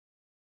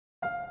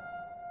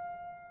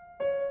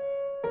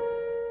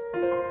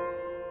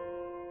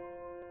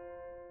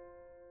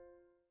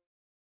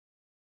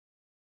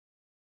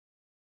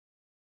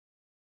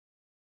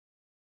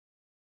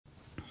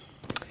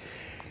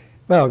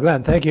Well,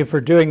 Glenn, thank you for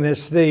doing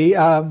this.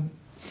 The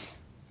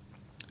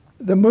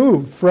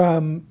move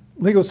from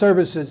legal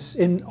services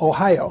in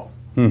Ohio,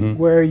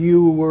 where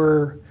you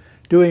were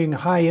doing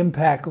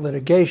high-impact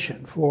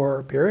litigation for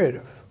a period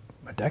of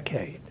a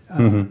decade,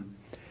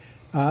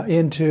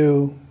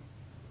 into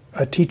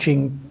a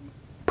teaching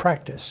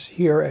practice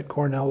here at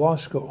Cornell Law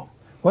School.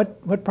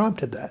 What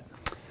prompted that?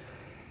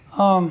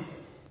 A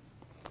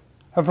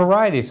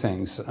variety of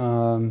things.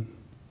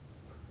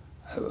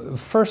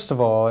 First of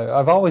all,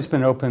 I've always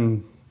been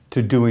open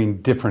to doing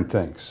different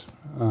things.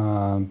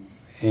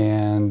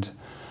 And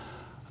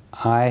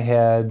I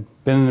had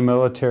been in the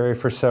military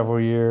for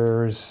several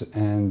years,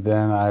 and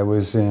then I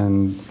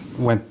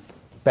went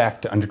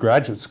back to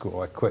undergraduate school.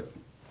 I quit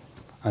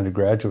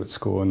undergraduate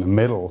school in the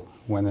middle,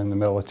 went in the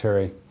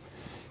military,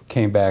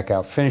 came back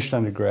out, finished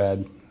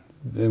undergrad,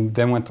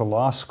 then went to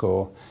law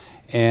school,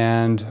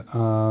 and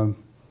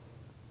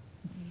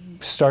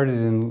started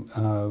in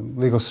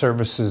legal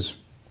services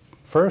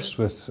first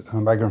with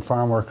migrant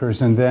farm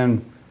workers, and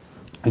then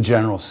a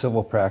general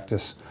civil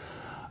practice.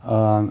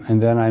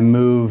 And then I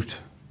moved,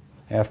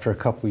 after a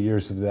couple of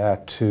years of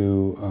that,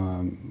 to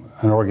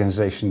an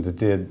organization that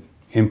did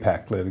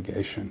impact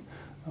litigation.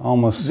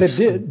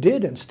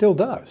 Did and still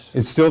does.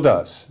 It still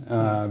does,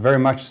 very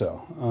much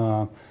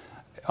so.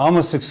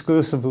 Almost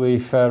exclusively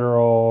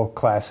federal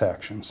class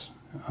actions.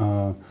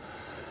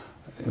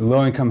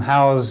 Low-income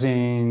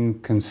housing,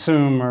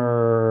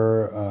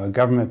 consumer,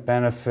 government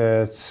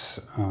benefits,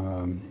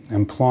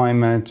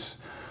 employment.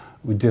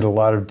 We did a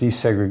lot of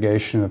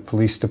desegregation of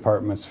police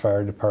departments,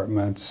 fire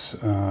departments,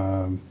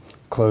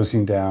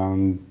 closing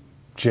down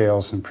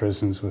jails and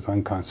prisons with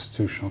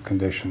unconstitutional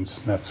conditions,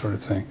 that sort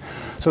of thing.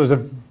 So it was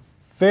a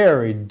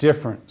very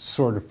different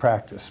sort of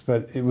practice,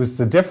 but it was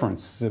the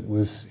difference that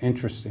was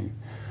interesting.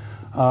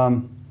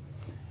 And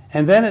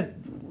then at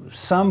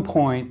some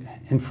point,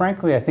 and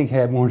frankly I think it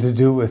had more to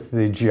do with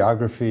the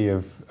geography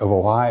of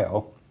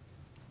Ohio.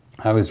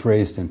 I was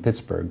raised in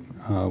Pittsburgh,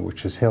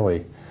 which is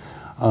hilly.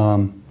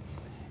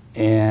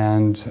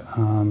 And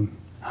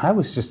I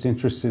was just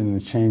interested in the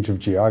change of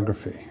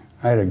geography.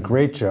 I had a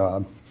great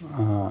job,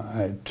 I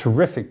had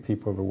terrific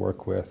people to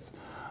work with.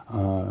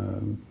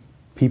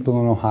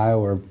 People in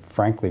Ohio are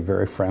frankly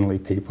very friendly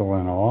people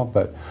and all,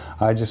 but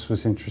I just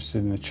was interested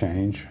in the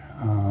change.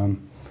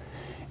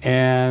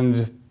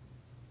 And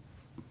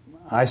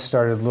I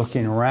started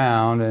looking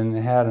around and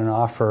had an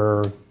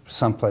offer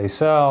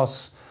someplace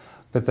else,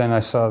 but then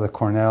I saw the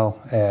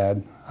Cornell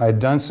ad. I had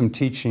done some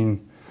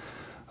teaching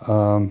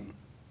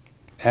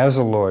as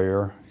a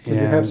lawyer. Did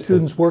you have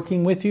students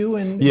working with you?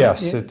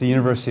 Yes, at the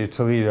University of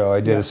Toledo. I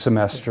did a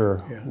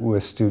semester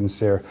with students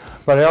there.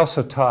 But I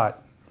also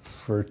taught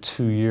for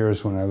 2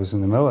 years when I was in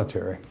the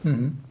military.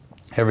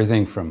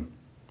 Everything from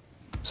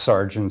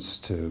sergeants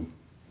to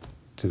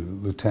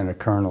lieutenant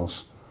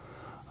colonels.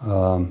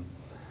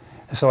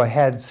 So I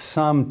had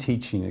some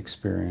teaching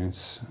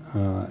experience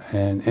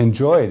and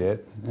enjoyed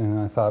it, and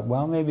I thought,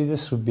 well, maybe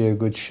this would be a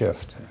good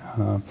shift.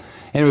 And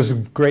it was a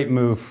great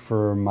move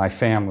for my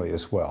family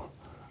as well.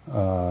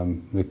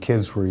 The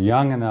kids were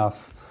young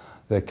enough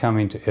that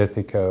coming to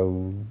Ithaca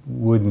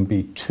wouldn't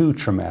be too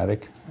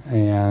traumatic,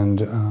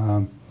 and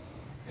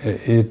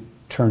it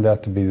turned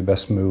out to be the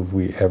best move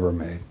we ever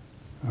made.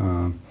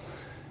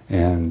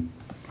 And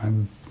I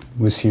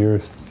was here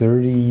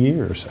 30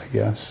 years, I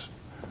guess.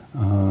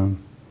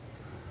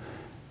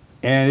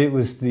 And it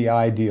was the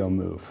ideal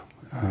move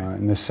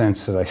in the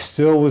sense that I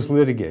still was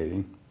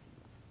litigating,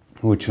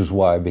 which was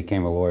why I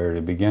became a lawyer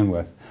to begin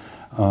with.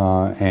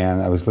 And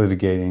I was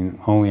litigating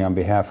only on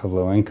behalf of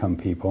low-income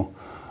people.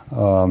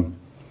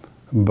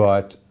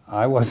 But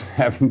I wasn't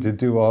having to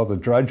do all the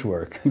drudge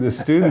work. The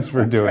students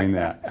were doing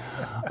that.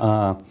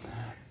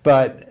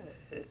 But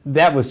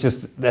that was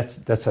just,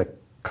 that's a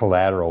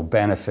collateral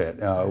benefit.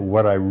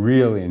 What I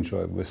really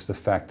enjoyed was the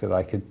fact that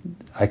I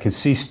could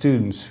see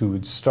students who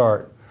would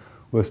start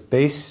with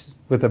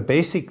a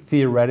basic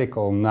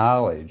theoretical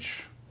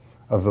knowledge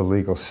of the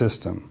legal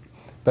system,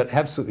 but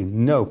absolutely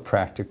no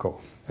practical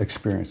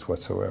experience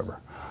whatsoever.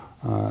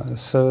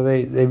 So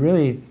they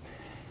really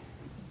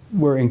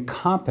were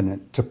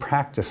incompetent to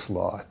practice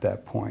law at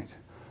that point.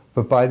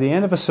 But by the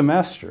end of a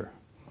semester,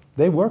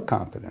 they were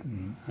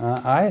competent.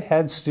 I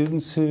had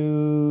students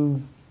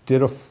who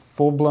did a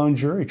full-blown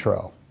jury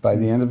trial by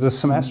the end of the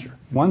semester,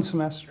 one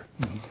semester.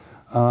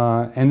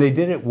 And they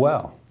did it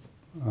well.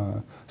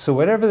 So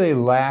whatever they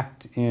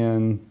lacked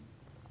in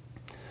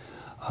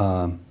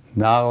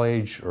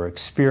knowledge or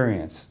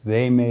experience,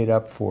 they made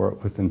up for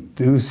it with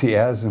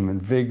enthusiasm and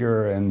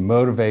vigor and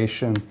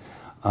motivation.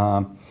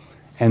 And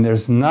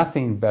there's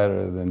nothing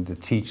better than to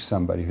teach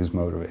somebody who's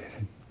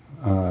motivated,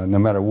 no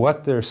matter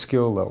what their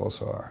skill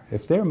levels are.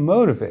 If they're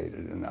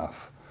motivated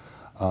enough,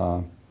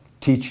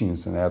 teaching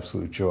is an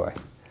absolute joy.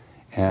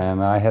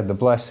 And I had the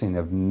blessing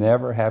of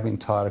never having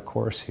taught a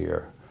course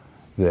here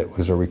that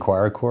was a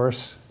required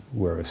course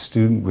where a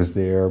student was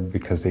there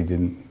because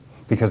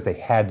they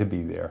had to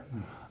be there.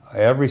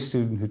 Every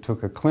student who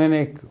took a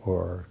clinic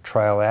or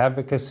trial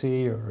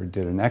advocacy or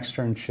did an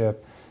externship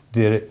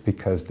did it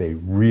because they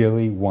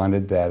really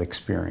wanted that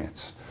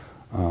experience.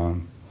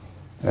 And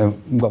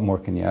what more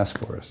can you ask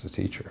for as a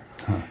teacher?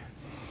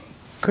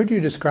 Could you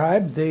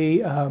describe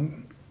the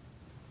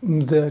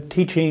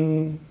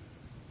teaching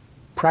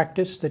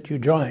practice that you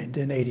joined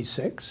in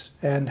 '86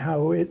 and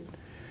how it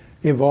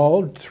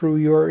evolved through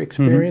your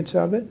experience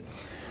of it?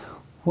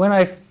 When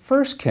I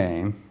first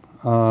came,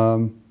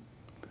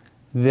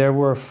 there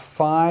were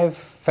 5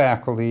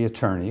 faculty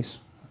attorneys,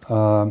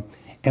 and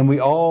we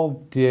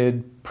all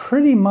did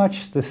pretty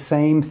much the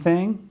same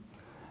thing.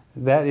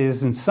 That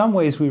is, in some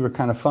ways, we were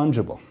kind of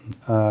fungible.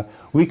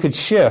 We could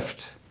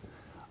shift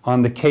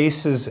on the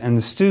cases and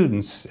the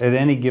students at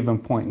any given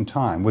point in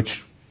time,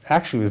 which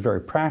actually was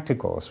very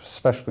practical,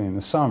 especially in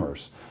the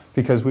summers,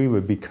 because we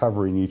would be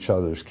covering each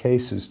other's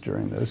cases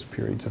during those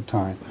periods of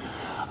time.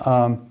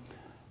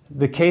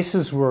 The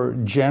cases were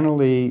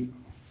generally,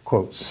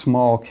 quote,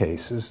 small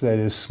cases, that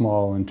is,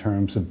 small in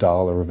terms of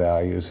dollar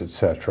values,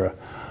 etc.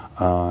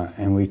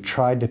 And we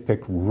tried to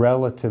pick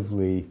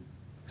relatively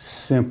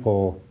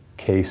simple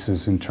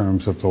cases in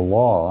terms of the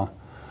law.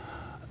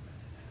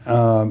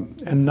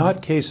 And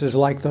not cases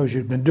like those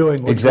you've been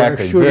doing, which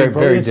exactly, are shooting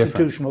very for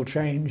institutional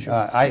change.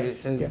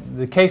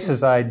 The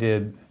cases I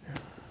did,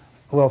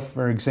 well,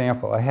 for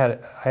example, I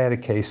had a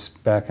case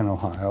back in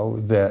Ohio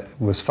that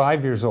was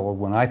 5 years old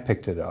when I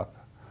picked it up.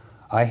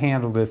 I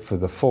handled it for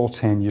the full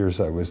 10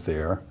 years I was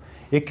there.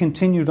 It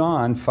continued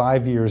on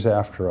 5 years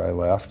after I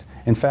left.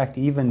 In fact,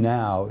 even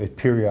now, it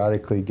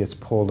periodically gets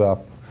pulled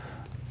up,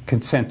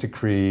 consent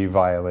decree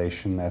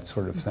violation, that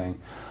sort of thing.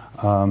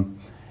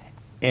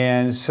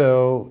 And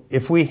so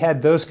if we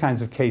had those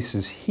kinds of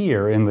cases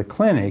here in the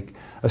clinic,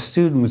 a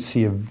student would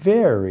see a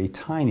very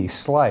tiny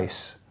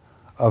slice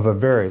of a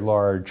very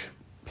large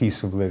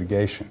piece of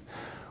litigation.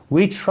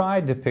 We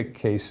tried to pick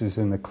cases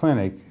in the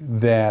clinic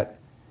that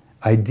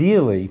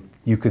ideally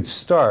you could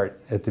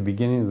start at the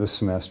beginning of the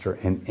semester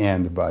and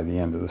end by the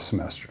end of the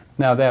semester.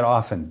 Now, that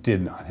often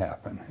did not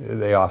happen.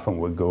 They often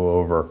would go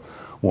over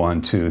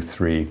 1, 2,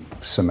 3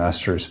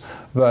 semesters,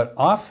 but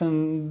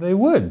often they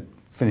would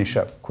finish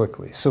up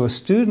quickly. So a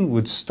student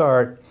would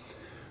start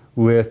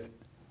with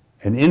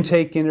an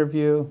intake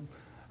interview,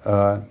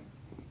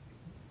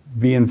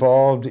 be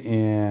involved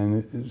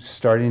in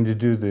starting to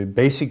do the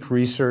basic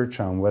research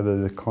on whether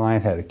the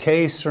client had a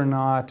case or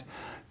not,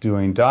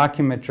 doing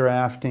document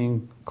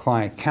drafting,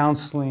 client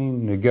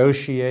counseling,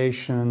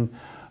 negotiation,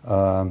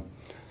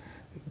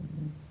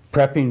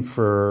 prepping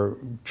for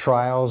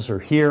trials or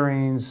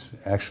hearings,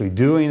 actually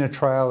doing a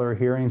trial or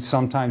hearing,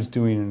 sometimes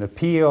doing an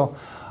appeal.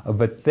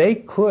 But they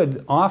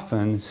could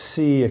often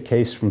see a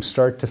case from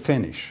start to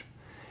finish.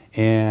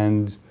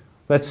 And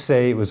let's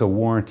say it was a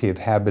warranty of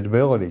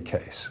habitability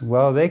case.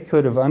 Well, they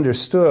could have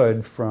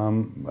understood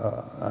from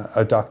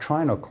a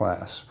doctrinal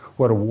class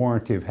what a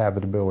warranty of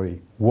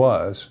habitability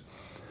was.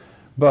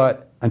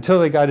 But until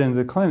they got into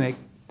the clinic,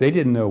 they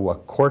didn't know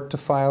what court to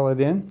file it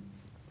in.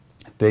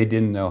 They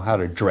didn't know how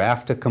to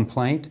draft a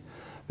complaint.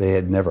 They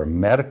had never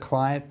met a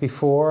client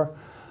before.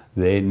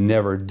 They had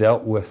never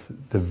dealt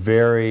with the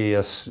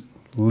various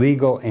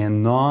legal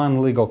and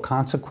non-legal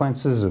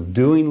consequences of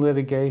doing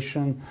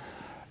litigation,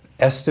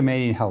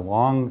 estimating how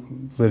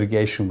long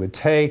litigation would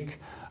take,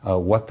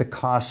 what the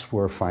costs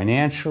were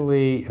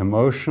financially,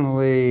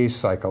 emotionally,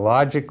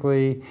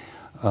 psychologically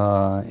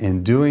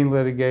in doing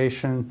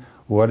litigation,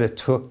 what it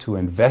took to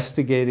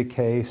investigate a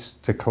case,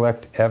 to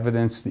collect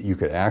evidence that you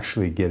could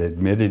actually get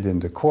admitted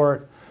into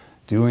court,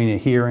 doing a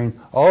hearing.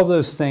 All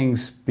those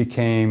things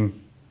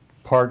became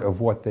part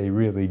of what they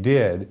really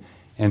did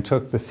and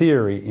took the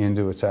theory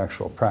into its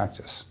actual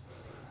practice.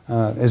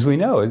 As we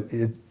know,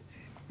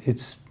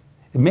 it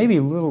may be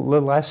a little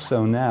less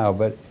so now,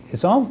 but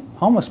it's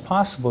almost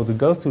possible to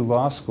go through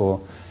law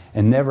school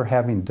and never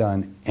having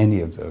done any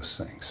of those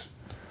things,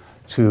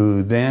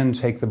 to then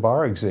take the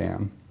bar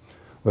exam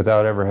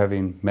without ever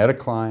having met a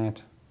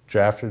client,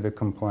 drafted a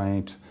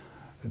complaint,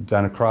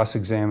 done a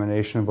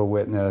cross-examination of a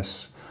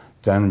witness,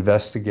 done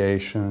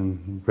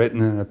investigation,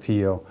 written an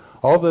appeal.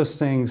 All those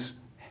things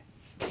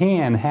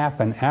can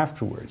happen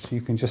afterwards. You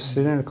can just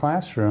sit in a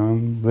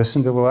classroom,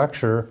 listen to a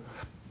lecture,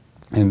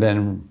 and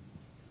then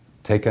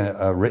take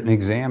a written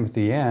exam at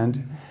the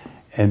end,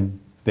 and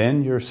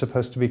then you're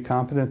supposed to be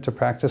competent to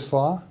practice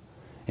law.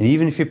 And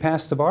even if you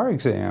pass the bar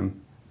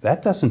exam,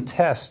 that doesn't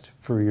test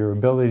for your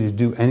ability to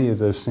do any of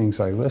those things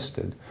I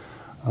listed.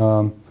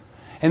 And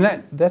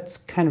that's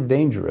kind of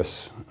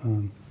dangerous.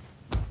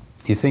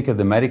 You think of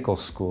the medical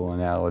school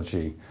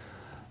analogy.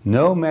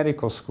 No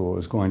medical school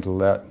is going to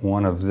let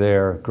one of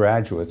their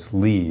graduates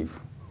leave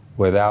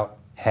without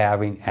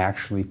having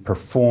actually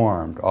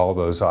performed all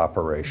those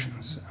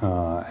operations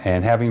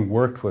and having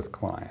worked with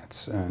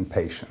clients and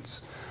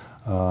patients.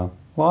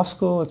 Law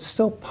school, it's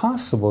still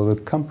possible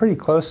to come pretty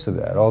close to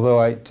that, although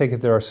I take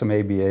it there are some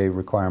ABA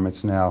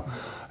requirements now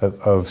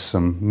of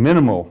some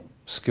minimal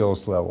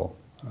skills level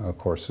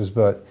courses,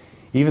 but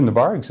even the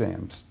bar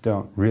exams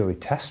don't really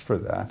test for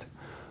that.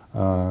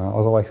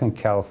 Although I think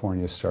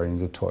California is starting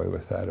to toy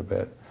with that a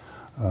bit.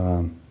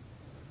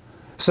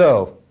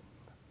 So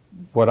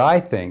what I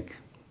think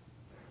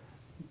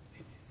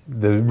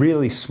the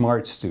really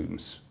smart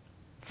students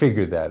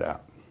figured that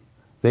out.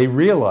 They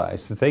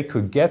realized that they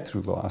could get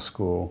through law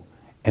school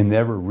and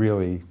never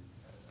really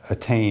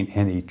attain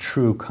any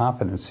true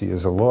competency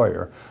as a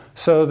lawyer.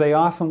 So they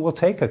often will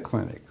take a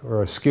clinic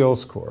or a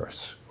skills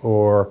course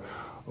or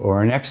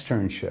an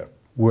externship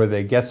where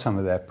they get some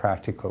of that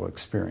practical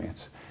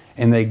experience.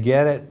 And they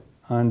get it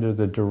under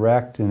the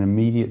direct and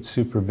immediate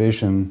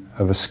supervision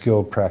of a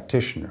skilled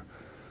practitioner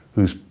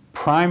whose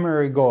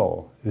primary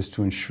goal is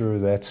to ensure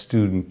that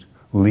student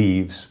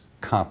leaves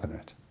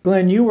competent.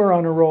 Glenn, you were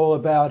on a roll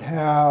about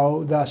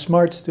how the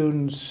smart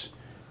students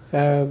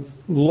have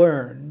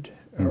learned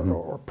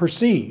or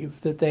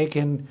perceive that they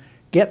can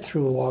get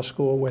through law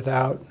school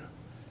without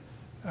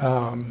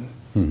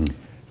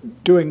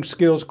doing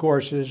skills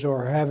courses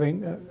or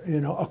having,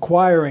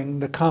 acquiring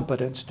the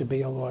competence to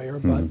be a lawyer,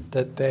 but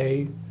that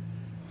they,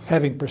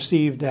 having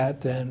perceived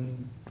that,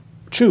 then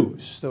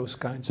choose those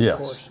kinds of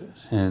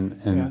courses.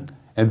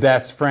 And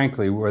that's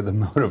frankly where the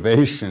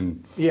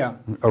motivation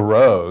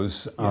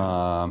arose,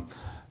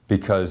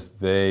 because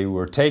they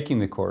were taking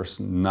the course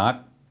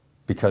not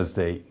because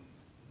they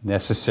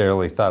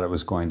necessarily thought it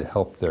was going to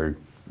help their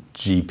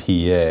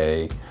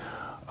GPA,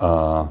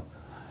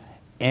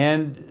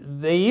 and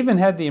they even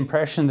had the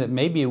impression that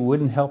maybe it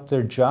wouldn't help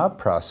their job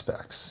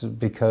prospects,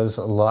 because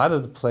a lot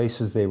of the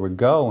places they were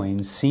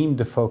going seemed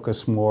to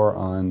focus more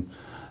on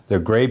their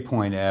grade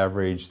point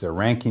average, their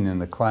ranking in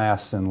the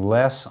class, and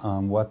less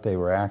on what they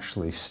were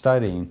actually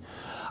studying.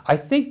 I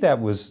think that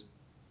was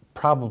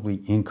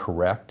probably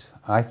incorrect.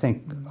 I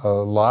think a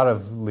lot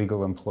of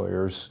legal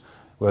employers,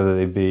 whether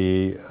they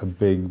be a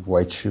big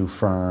white shoe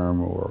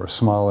firm or a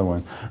smaller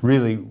one,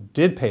 really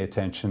did pay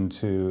attention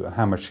to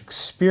how much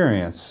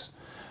experience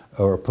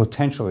or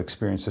potential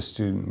experience a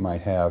student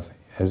might have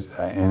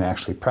in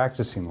actually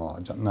practicing law,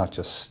 not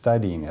just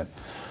studying it.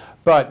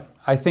 But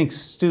I think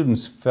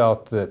students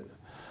felt that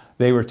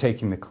they were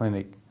taking the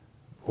clinic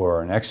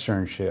or an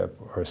externship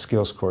or a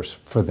skills course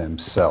for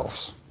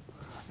themselves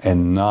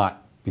and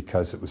not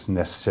because it was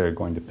necessarily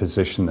going to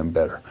position them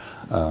better.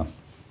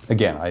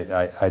 Again,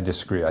 I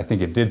disagree. I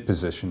think it did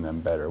position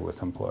them better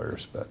with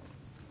employers, but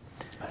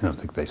I don't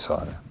think they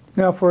saw that.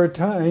 Now, for a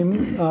time,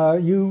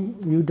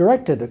 you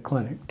directed a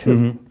clinic,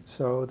 too,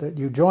 so that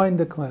you joined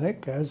the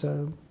clinic as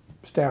a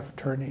staff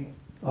attorney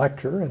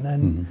lecturer,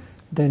 and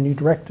then you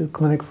directed the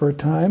clinic for a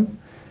time.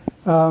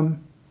 And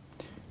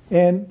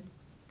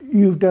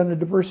you've done a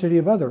diversity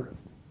of other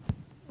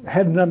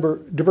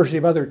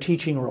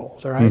teaching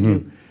roles, all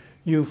right?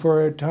 You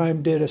for a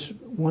time did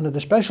one of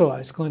the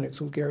specialized clinics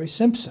with Gary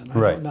Simpson. I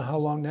don't know how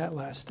long that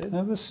lasted.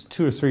 That was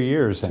 2 or 3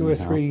 years. 2 or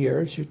 3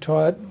 years. You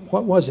taught,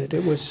 what was it?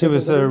 It was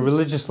a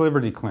religious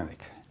liberty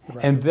clinic.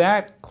 Right. And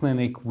that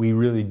clinic, we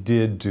really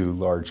did do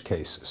large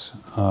cases.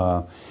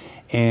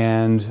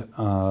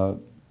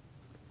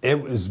 It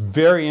was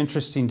very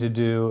interesting to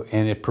do,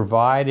 and it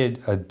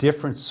provided a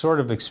different sort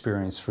of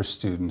experience for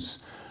students.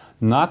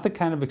 Not the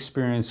kind of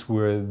experience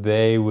where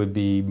they would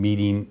be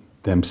meeting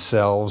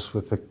themselves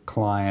with the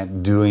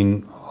client,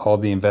 doing all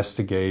the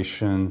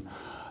investigation,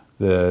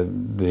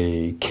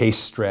 the case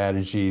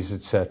strategies,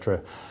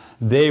 etc.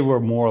 They were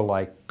more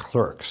like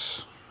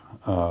clerks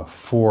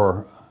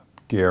for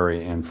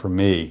Gary and for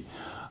me.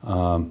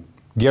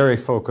 Gary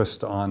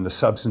focused on the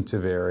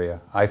substantive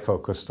area. I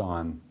focused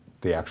on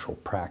the actual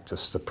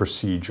practice, the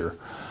procedure.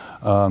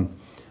 And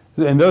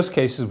those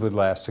cases would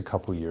last a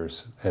couple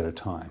years at a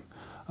time.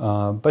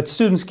 But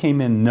students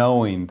came in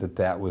knowing that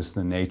that was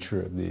the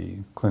nature of the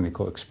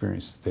clinical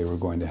experience that they were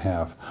going to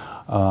have.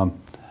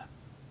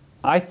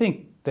 I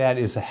think that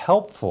is a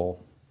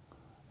helpful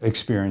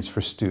experience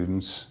for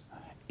students,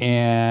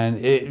 and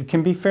it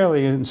can be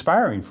fairly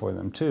inspiring for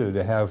them too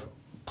to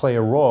play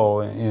a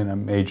role in a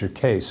major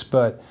case.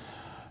 But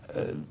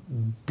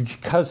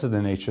because of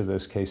the nature of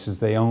those cases,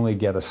 they only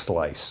get a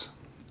slice.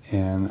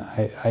 And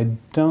I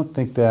don't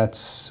think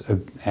that's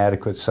an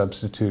adequate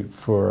substitute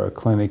for a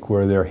clinic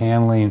where they're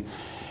handling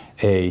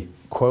a,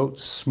 quote,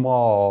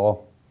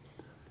 small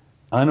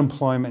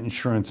unemployment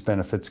insurance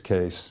benefits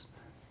case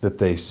that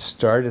they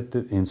start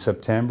in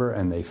September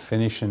and they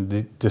finish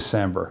in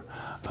December.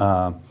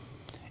 I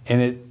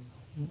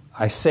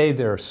say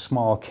they're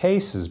small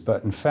cases,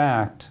 but in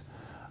fact,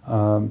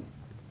 that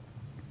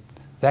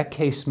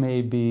case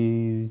may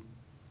be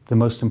the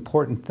most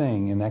important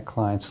thing in that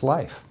client's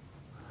life.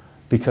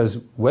 Because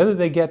whether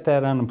they get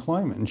that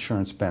unemployment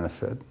insurance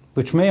benefit,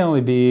 which may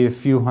only be a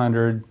few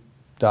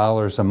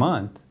 $100s a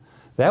month,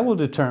 that will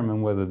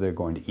determine whether they're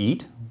going to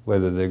eat,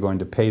 whether they're going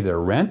to pay their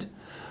rent,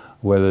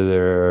 whether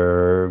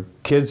their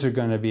kids are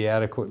going to be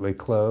adequately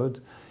clothed.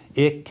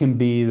 It can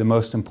be the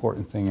most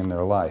important thing in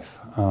their life.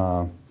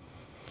 I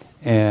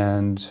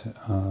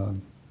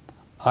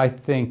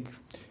think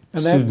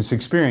students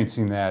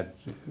experiencing that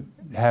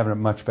have a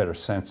much better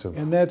sense of.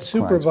 And that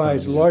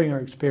supervised lawyer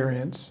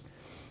experience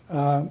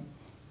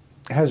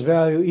has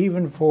value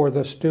even for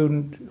the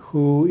student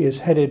who is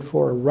headed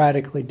for a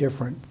radically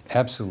different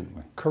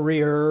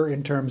career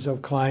in terms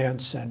of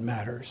clients and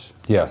matters.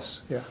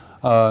 Yes. Yeah.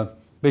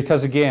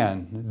 Because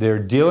again, they're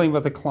dealing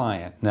with a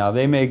client. Now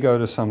they may go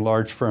to some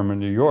large firm in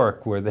New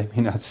York where they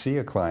may not see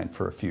a client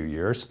for a few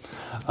years,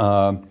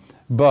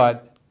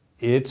 but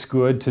it's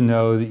good to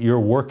know that you're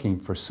working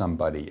for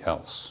somebody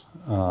else.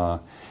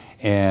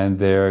 And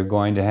they're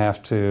going to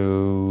have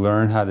to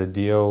learn how to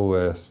deal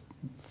with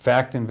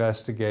fact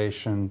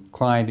investigation,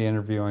 client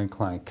interviewing,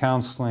 client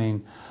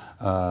counseling,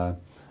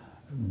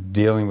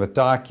 dealing with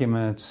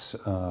documents,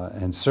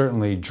 and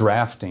certainly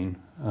drafting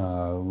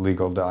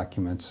legal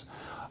documents.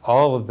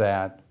 All of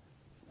that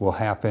will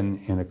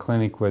happen in a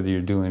clinic, whether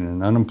you're doing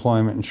an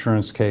unemployment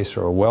insurance case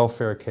or a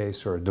welfare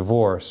case or a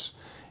divorce,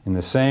 in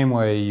the same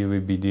way you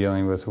would be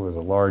dealing with a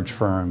large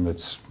firm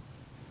that's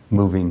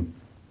moving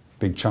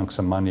big chunks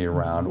of money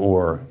around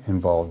or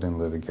involved in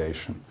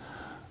litigation.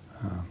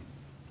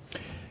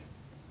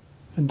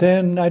 And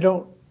then, I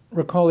don't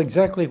recall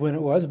exactly when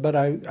it was, but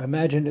I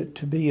imagine it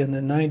to be in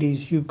the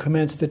 90s, you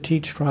commenced to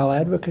teach trial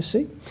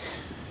advocacy?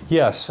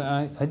 Yes,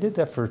 I did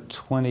that for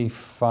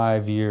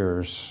 25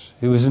 years.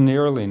 It was in the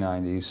early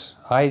 90s.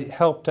 I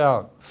helped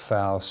out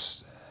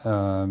Faust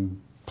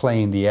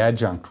playing the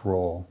adjunct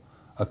role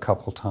a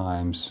couple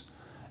times,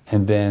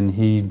 and then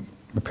he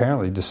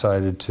apparently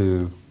decided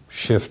to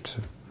shift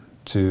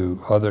to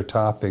other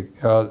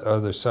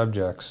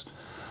subjects,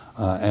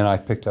 and I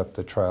picked up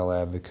the trial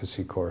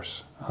advocacy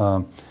course.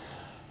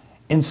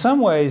 In some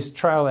ways,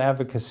 trial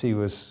advocacy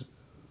was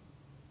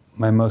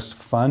my most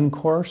fun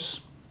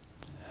course.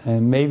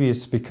 And maybe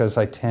it's because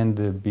I tend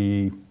to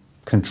be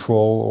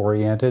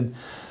control-oriented.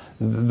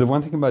 The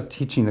one thing about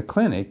teaching a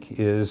clinic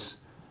is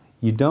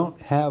you don't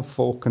have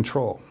full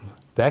control.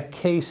 That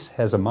case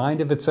has a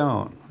mind of its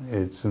own.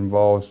 It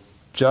involves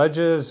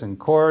judges and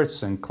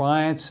courts and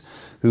clients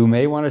who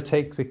may want to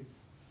take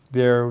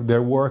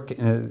their work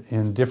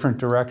in different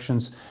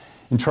directions.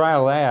 In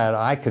trial ad,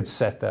 I could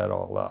set that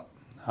all up.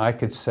 I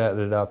could set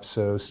it up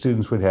so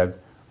students would have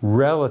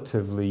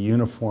relatively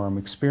uniform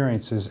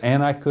experiences,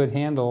 and I could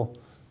handle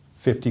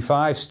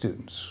 55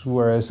 students,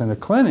 whereas in a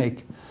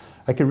clinic,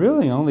 I could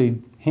really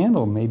only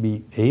handle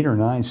maybe 8 or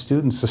 9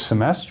 students a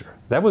semester.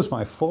 That was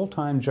my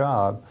full-time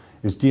job,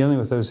 is dealing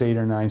with those 8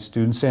 or 9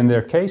 students and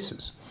their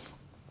cases.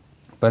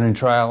 But in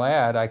trial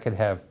ad, I could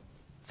have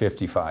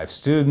 55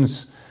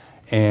 students,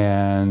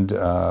 and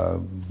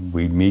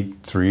we'd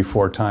meet 3 or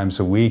 4 times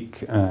a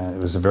week. It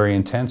was a very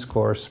intense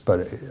course,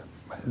 but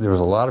there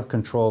was a lot of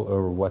control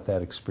over what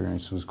that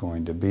experience was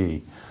going to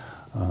be.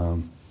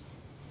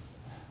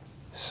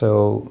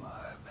 So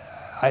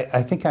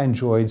I think I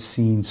enjoyed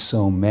seeing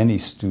so many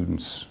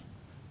students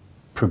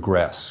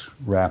progress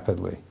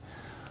rapidly.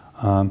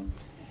 And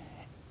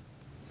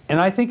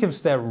I think it's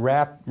that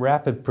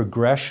rapid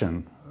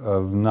progression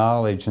of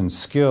knowledge and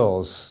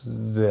skills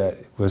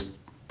that was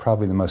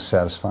probably the most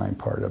satisfying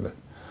part of it.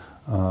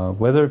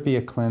 Whether it be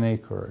a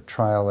clinic or a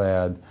trial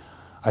ad,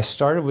 I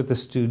started with a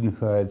student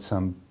who had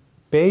some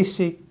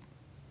basic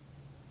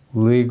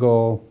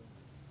legal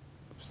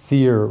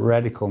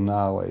theoretical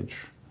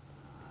knowledge,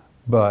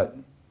 but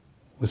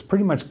was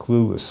pretty much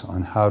clueless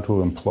on how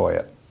to employ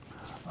it.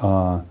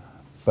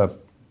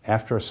 But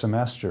after a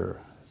semester,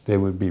 they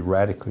would be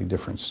radically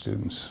different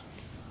students.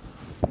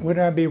 Would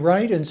I be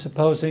right in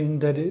supposing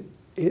that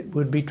it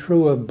would be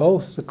true of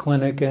both the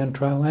clinic and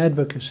trial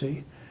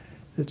advocacy,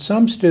 that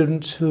some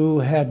students who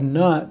had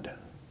not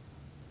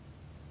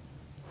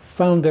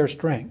found their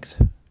strength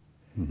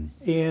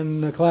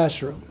in the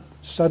classroom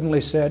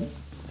suddenly said,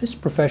 this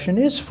profession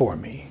is for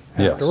me,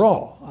 after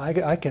all.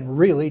 I can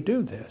really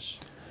do this.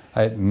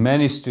 I had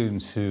many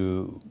students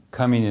who,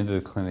 coming into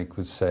the clinic,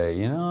 would say,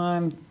 you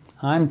know,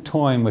 I'm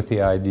toying with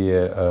the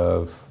idea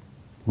of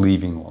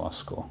leaving law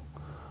school.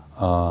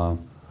 I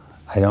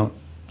don't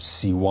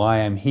see why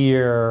I'm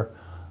here.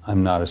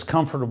 I'm not as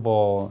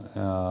comfortable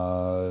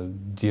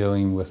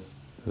dealing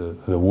with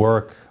the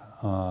work.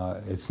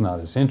 It's not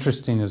as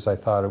interesting as I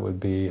thought it would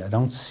be. I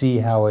don't see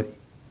how it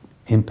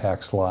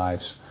impacts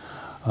lives.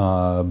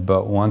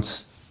 But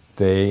once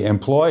they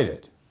employed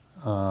it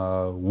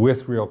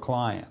with real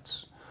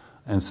clients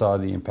and saw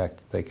the impact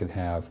that they could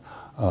have,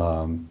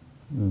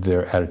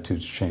 their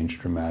attitudes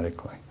changed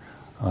dramatically.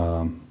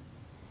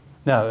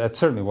 Now, that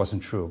certainly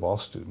wasn't true of all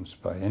students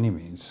by any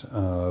means,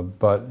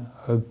 but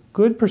a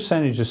good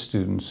percentage of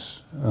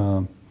students,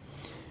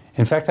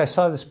 in fact, I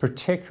saw this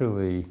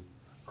particularly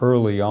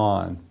early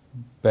on,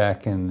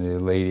 back in the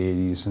late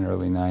 80s and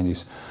early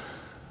 90s.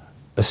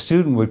 A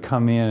student would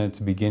come in at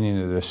the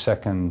beginning of their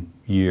second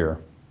year,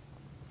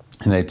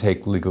 and they'd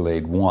take Legal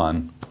Aid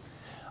 1,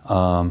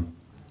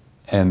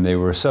 and they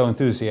were so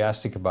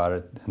enthusiastic about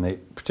it, and they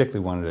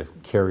particularly wanted to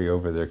carry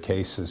over their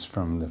cases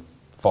from the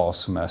fall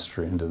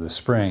semester into the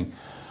spring.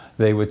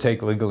 They would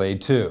take Legal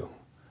Aid 2.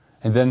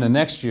 And then the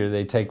next year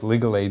they'd take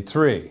Legal Aid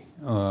 3,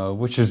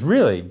 which is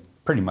really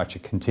pretty much a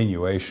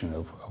continuation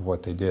of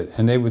what they did.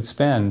 And they would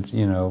spend,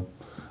 you know,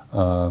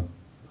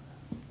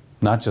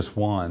 not just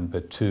 1,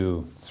 but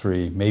 2,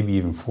 3, maybe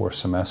even 4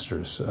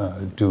 semesters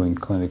doing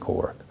clinical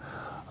work.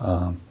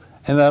 And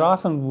that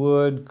often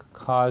would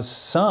cause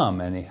some,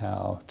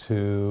 anyhow,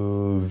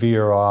 to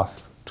veer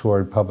off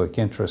toward public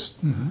interest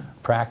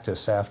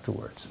practice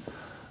afterwards.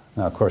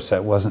 Now, of course,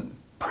 that wasn't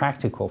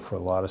practical for a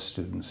lot of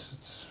students.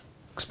 It's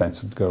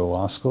expensive to go to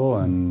law school,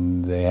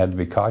 and they had to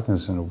be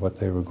cognizant of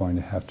what they were going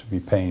to have to be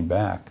paying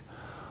back.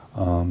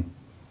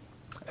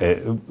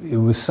 It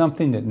was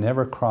something that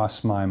never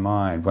crossed my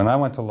mind. When I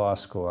went to law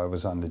school, I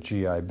was on the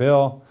GI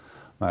Bill.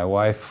 My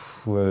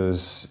wife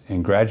was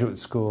in graduate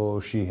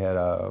school. She had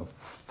a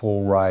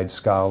full ride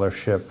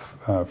scholarship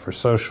for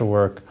social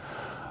work.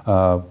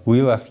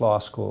 We left law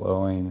school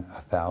owing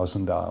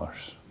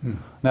 $1,000.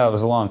 Now, it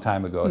was a long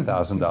time ago.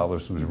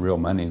 $1,000 was real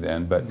money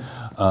then, but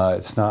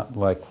it's not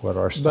like what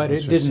our students But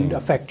it are didn't seeing.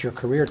 affect your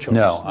career choice.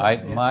 No,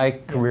 my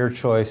career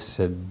choice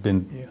had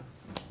been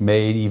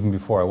made even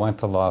before I went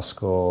to law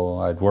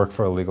school. I'd worked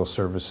for a legal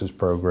services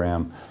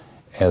program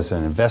as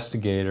an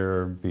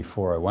investigator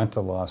before I went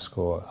to law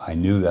school. I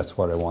knew that's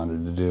what I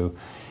wanted to do,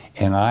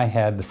 and I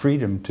had the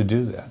freedom to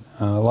do that.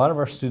 A lot of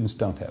our students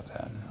don't have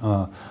that.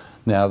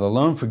 Now, the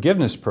loan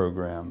forgiveness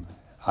program,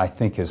 I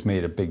think, has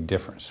made a big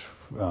difference,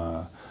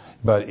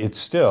 but it's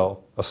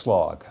still a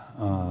slog.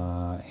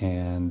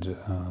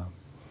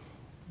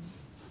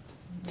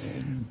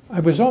 I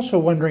was also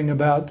wondering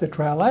about the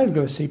Trial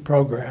Advocacy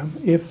program.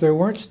 If there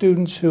weren't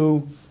students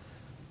who,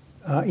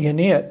 in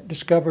it,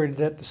 discovered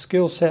that the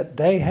skill set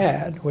they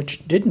had,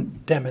 which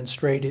didn't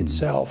demonstrate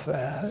itself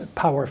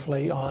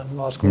powerfully on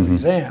law school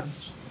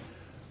exams,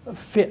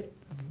 fit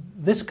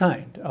this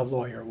kind of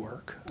lawyer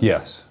work.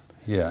 Yes,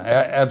 yeah,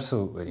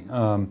 absolutely.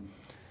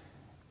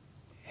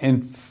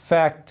 In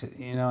fact,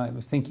 you know, I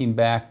was thinking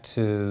back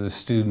to the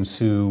students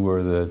who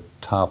were the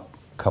top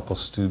couple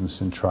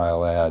students in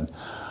Trial Ad.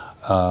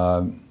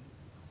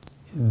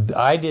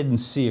 I didn't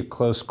see a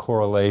close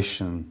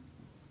correlation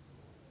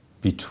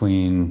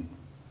between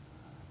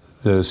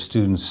those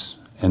students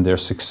and their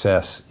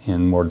success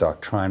in more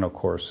doctrinal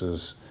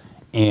courses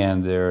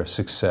and their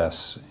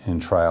success in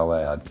Trial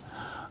Ad.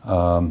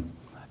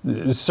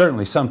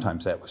 Certainly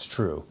sometimes that was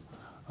true,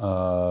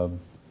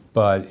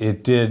 but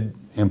it did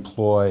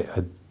employ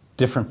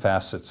different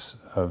facets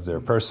of their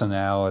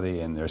personality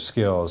and their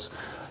skills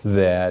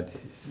that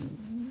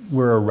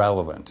were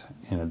irrelevant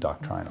in a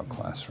doctrinal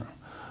classroom.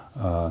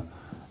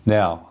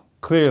 Now,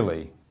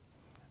 clearly,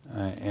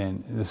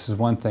 and this is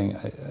one thing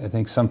I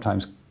think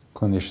sometimes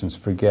clinicians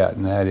forget,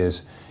 and that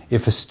is,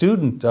 if a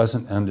student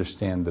doesn't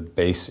understand the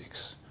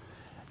basics,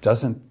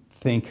 doesn't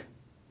think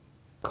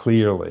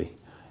clearly,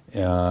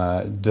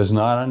 does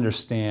not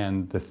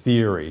understand the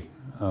theory,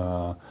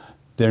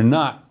 they're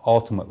not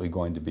ultimately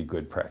going to be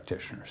good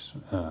practitioners.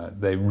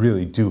 They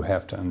really do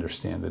have to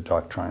understand the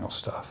doctrinal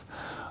stuff.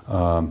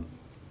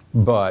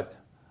 But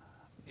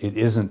it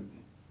isn't,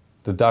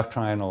 the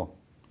doctrinal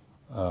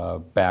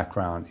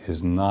background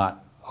is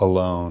not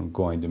alone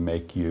going to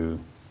make you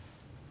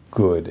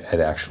good at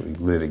actually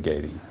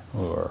litigating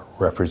or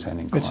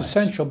representing clients. It's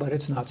essential, but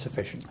it's not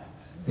sufficient.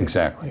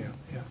 Exactly.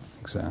 Yeah.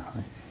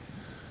 Exactly.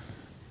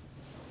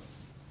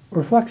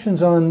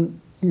 Reflections on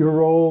your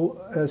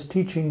role as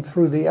teaching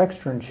through the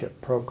externship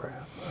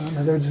program.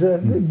 There's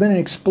been an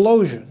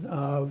explosion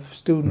of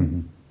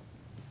student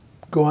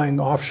going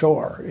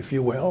offshore, if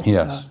you will.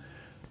 Yes.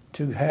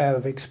 To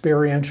have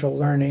experiential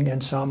learning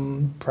in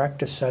some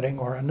practice setting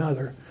or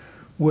another,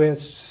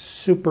 with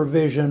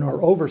supervision or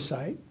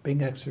oversight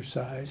being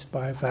exercised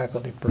by a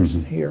faculty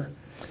person here.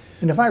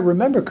 And if I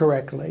remember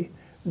correctly,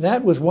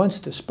 that was once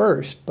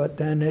dispersed, but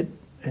then it,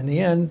 in the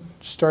end,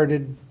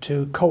 started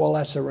to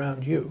coalesce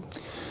around you.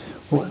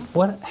 Well,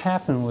 what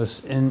happened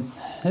was, and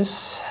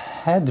this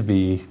had to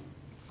be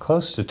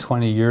close to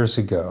 20 years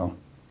ago,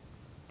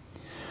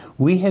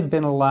 we had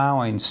been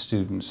allowing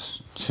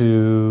students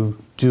to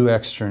do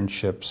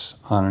externships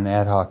on an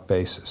ad hoc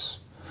basis.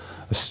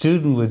 A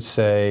student would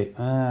say,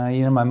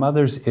 you know, my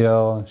mother's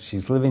ill,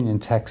 she's living in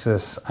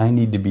Texas, I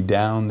need to be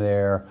down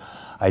there,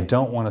 I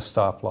don't want to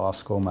stop law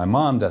school, my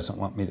mom doesn't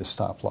want me to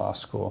stop law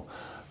school,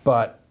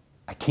 but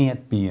I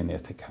can't be in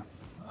Ithaca.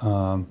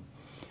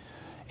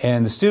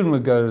 And the student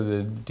would go to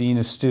the dean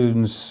of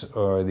students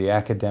or the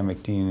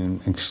academic dean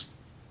and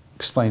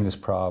explain this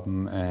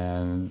problem,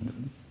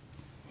 and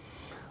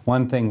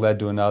one thing led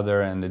to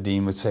another, and the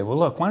dean would say, well,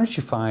 look, why don't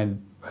you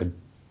find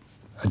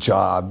a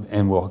job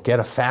and we'll get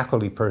a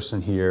faculty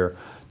person here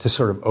to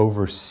sort of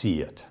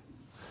oversee it.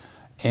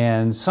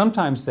 And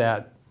sometimes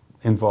that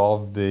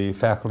involved the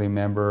faculty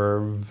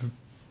member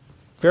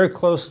very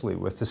closely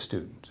with the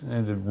student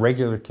and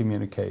regular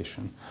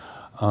communication.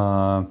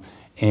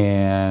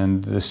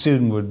 And the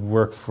student would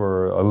work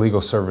for a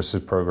legal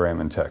services program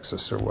in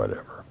Texas or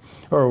whatever,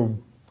 or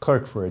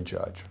clerk for a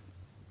judge.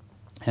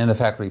 And the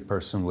faculty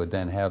person would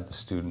then have the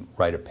student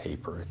write a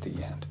paper at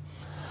the end.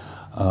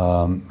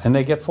 And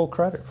they get full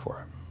credit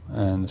for it.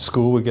 And the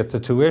school would get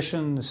the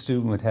tuition, the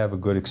student would have a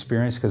good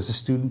experience because the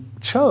student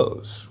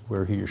chose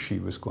where he or she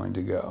was going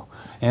to go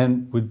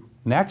and would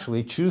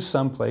naturally choose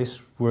some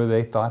place where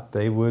they thought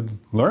they would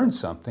learn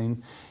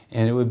something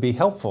and it would be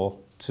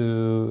helpful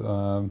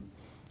to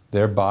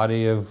their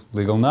body of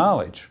legal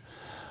knowledge.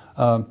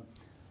 But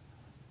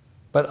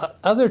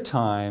other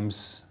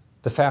times,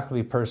 the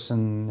faculty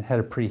person had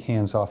a pretty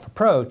hands-off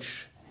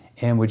approach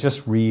and would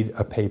just read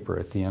a paper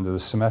at the end of the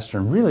semester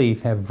and really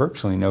have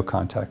virtually no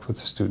contact with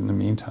the student in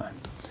the meantime.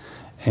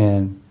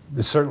 And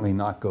certainly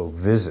not go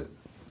visit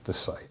the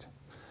site.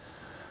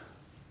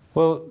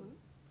 Well,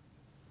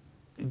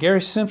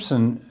 Gary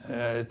Simpson,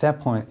 at that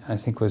point, I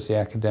think was the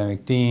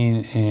academic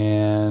dean,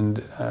 and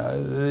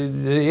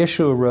the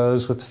issue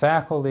arose with the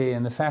faculty,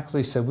 and the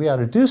faculty said, we ought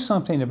to do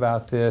something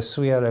about this,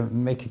 we ought to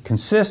make it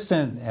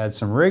consistent, add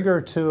some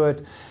rigor to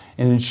it,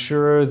 and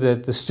ensure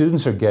that the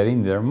students are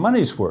getting their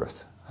money's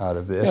worth out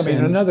of this. I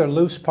mean, another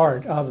loose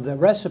part of the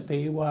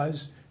recipe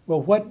was,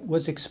 well, what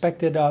was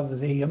expected of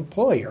the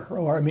employer?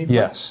 Or, I mean,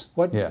 yes.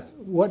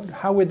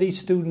 How were these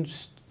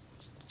students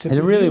to be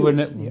There really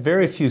used? were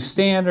very few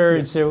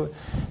standards.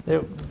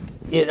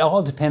 It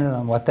all depended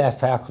on what that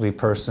faculty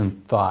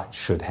person thought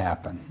should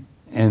happen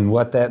and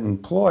what that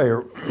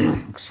employer,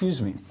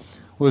 excuse me,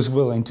 was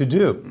willing to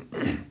do.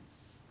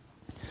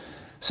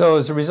 So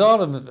as a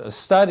result of a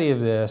study of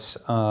this,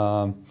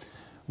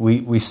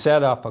 we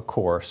set up a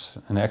course,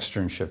 an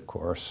externship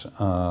course,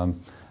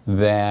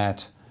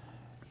 that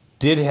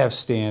did have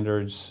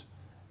standards,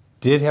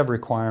 did have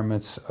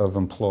requirements of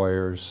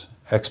employers,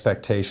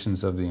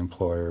 expectations of the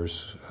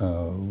employers.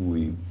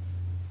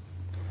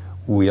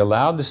 We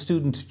allowed the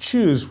student to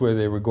choose where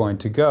they were going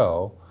to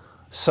go,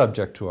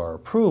 subject to our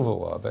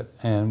approval of it.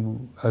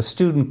 And a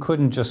student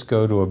couldn't just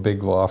go to a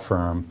big law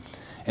firm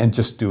and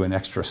just do an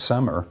extra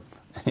summer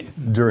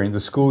during the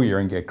school year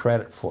and get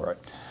credit for it.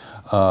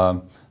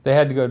 They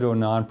had to go to a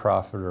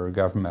nonprofit or a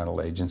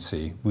governmental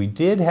agency. We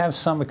did have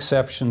some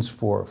exceptions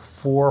for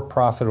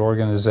for-profit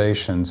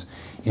organizations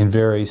in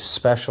very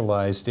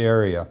specialized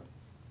areas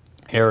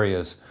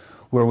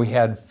where we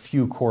had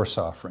few course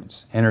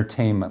offerings,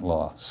 entertainment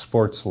law,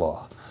 sports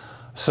law.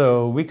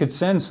 So we could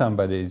send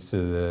somebody to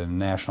the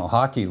National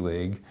Hockey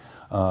League,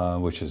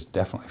 which is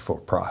definitely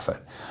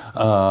for-profit,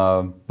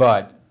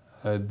 but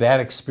that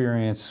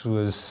experience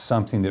was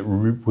something that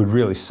would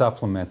really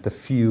supplement the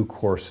few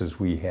courses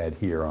we had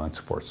here on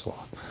sports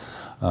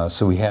law.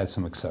 So we had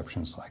some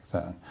exceptions like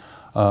that.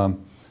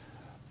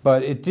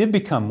 But it did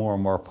become more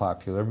and more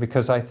popular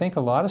because I think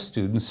a lot of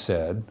students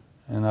said,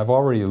 and I've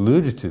already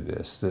alluded to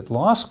this, that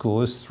law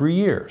school is 3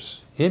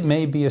 years. It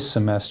may be a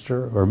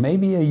semester or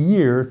maybe a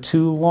year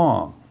too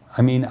long.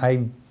 I mean,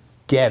 I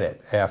get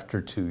it after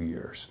 2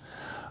 years.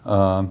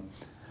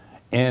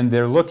 And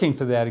they're looking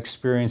for that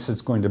experience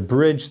that's going to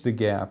bridge the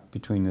gap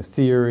between the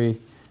theory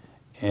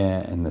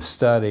and the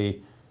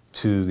study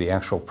to the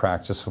actual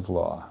practice of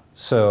law.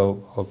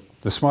 So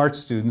the smart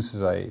students,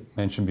 as I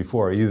mentioned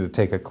before, either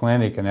take a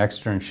clinic, an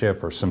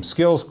externship, or some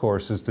skills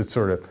courses that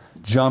sort of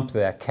jump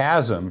that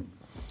chasm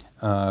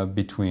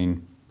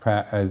between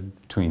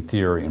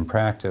theory and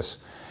practice.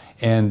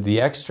 And the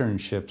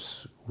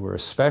externships were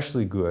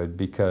especially good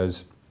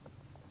because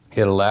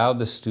it allowed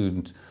the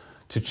student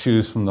to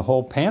choose from the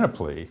whole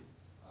panoply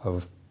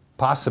of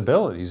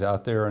possibilities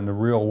out there in the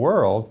real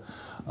world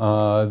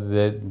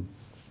that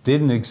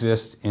didn't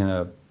exist in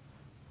a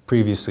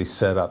previously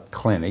set up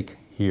clinic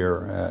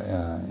here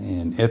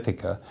in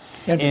Ithaca.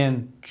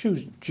 And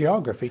choose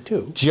geography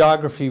too.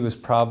 Geography was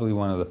probably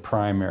one of the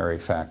primary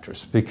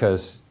factors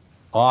because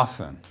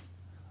often,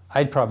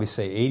 I'd probably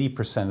say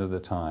 80% of the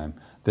time,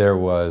 there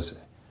was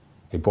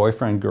a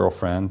boyfriend,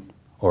 girlfriend,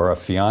 or a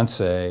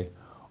fiance,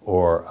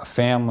 or a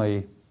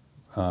family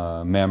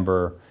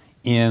member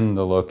in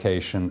the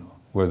location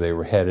where they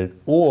were headed,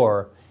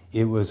 or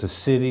it was a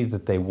city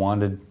that they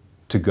wanted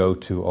to go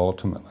to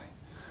ultimately.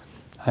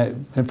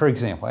 And for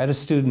example, I had a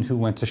student who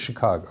went to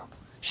Chicago.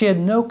 She had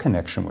no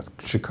connection with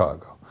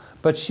Chicago,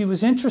 but she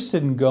was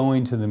interested in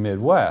going to the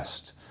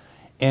Midwest,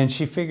 and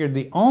she figured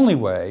the only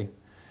way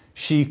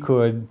she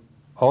could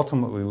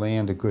ultimately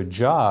land a good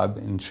job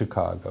in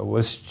Chicago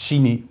was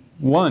she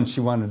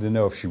wanted to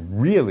know if she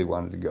really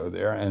wanted to go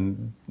there,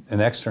 and an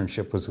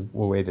externship was a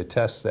way to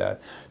test that.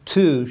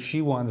 2,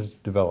 she wanted to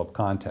develop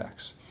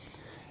contacts.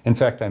 In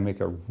fact, I make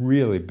a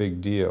really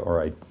big deal,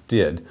 or I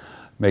did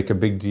make a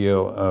big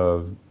deal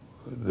of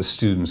the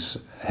students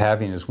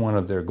having as one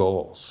of their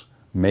goals,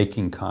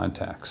 making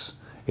contacts.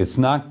 It's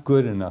not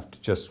good enough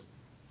to just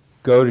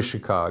go to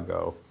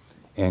Chicago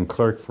and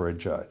clerk for a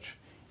judge.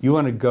 You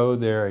want to go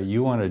there,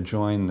 you want to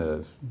join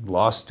the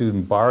Law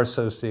Student Bar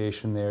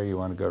Association there, you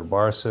want to go to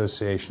Bar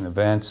Association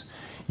events,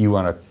 you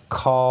want to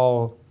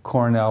call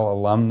Cornell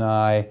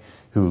alumni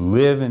who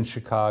live in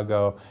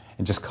Chicago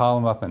and just call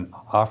them up and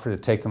offer to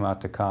take them out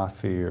to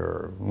coffee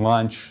or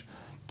lunch.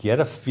 Get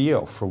a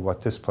feel for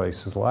what this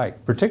place is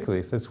like, particularly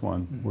if it's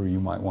one where you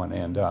might want to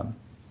end up.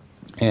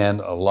 And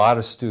a lot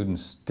of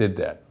students did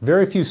that.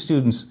 Very few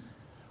students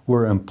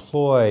were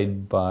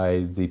employed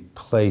by the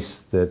place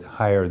that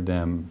hired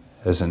them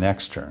as an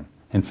extern.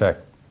 In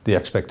fact, the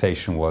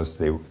expectation was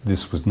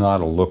this was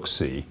not a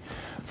look-see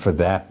for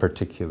that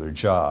particular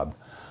job.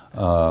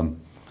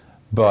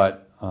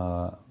 But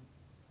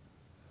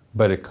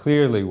it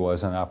clearly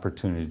was an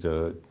opportunity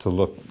to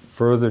look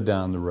further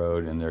down the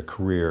road in their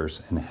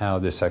careers and how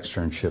this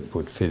externship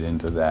would fit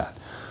into that.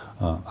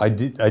 I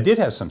did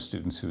have some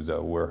students who,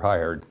 though, were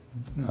hired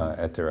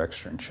at their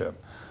externship.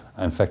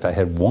 In fact, I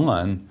had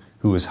one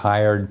who was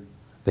hired.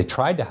 They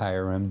tried to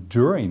hire him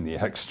during the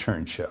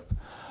externship.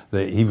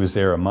 He was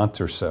there a month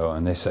or so,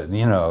 and they said,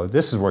 you know,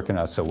 this is working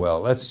out so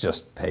well, let's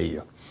just pay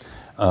you.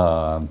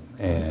 And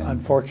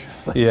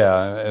unfortunately.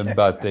 Yeah,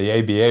 but the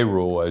ABA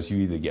rule was you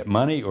either get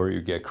money or you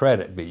get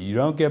credit, but you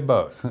don't get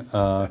both.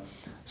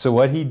 So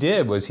what he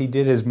did was he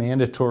did his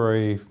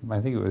mandatory, I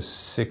think it was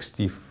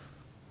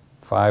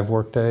 65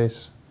 work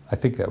days. I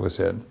think that was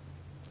it.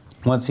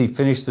 Once he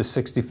finished the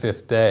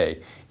 65th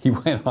day, he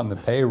went on the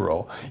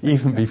payroll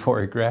even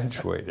before he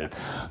graduated.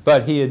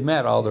 But he had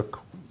met all the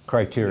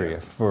criteria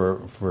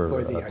for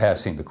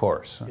passing the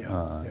course.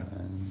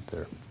 And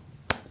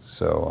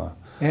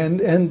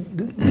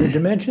the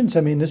dimensions,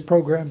 I mean, this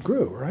program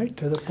grew, right,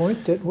 to the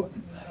point that, what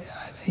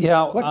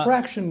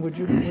fraction would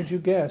you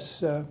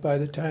guess by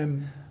the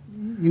time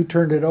you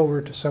turned it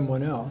over to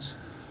someone else?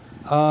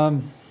 A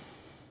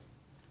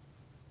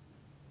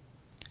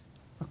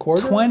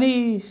quarter?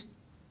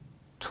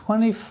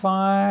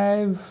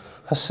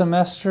 25 a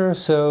semester,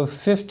 so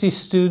 50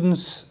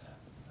 students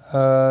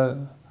a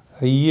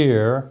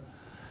year.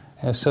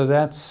 And so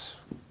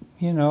that's,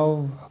 you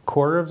know, a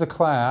quarter of the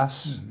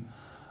class.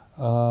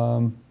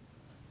 Yeah,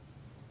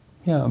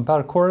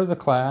 about a quarter of the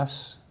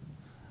class.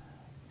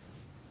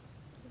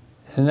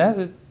 And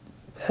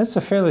that's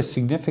a fairly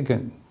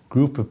significant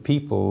group of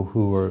people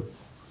who are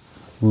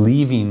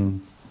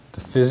leaving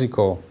the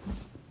physical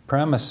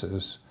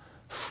premises.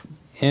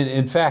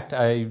 In fact,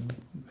 I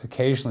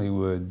occasionally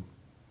would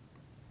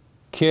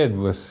kid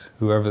with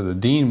whoever the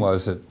dean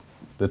was at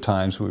the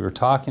times we were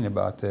talking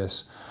about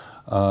this,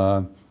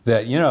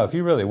 that, you know, if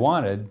you really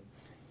wanted,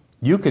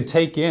 you could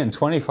take in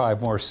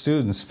 25 more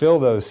students, fill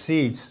those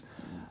seats.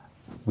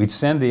 We'd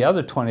send the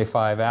other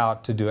 25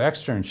 out to do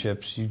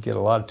externships. You'd get a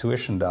lot of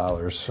tuition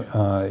dollars.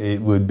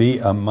 It would be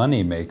a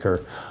money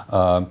maker.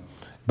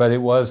 But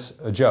it was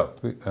a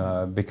joke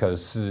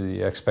because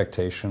the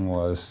expectation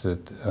was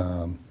that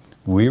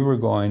we were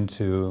going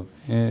to,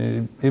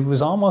 it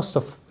was almost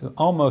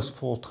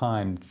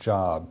full-time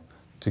job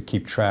to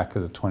keep track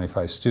of the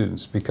 25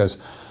 students, because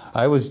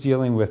I was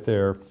dealing with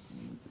their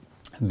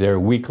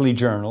weekly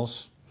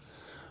journals.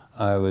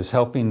 I was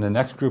helping the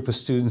next group of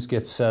students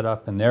get set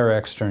up in their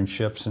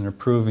externships and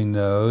approving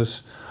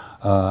those.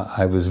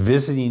 I was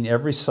visiting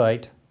every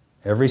site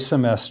every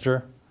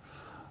semester.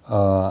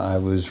 I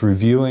was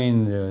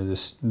reviewing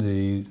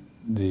the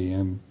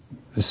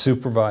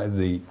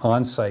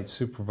on-site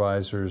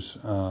supervisors'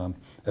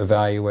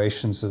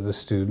 evaluations of the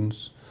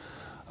students.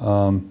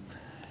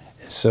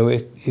 So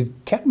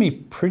it kept me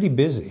pretty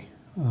busy.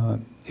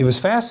 It was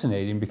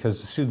fascinating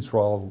because the students were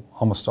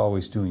almost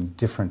always doing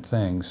different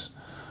things.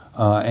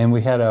 And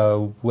we had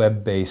a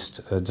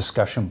web-based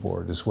discussion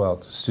board as well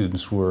that the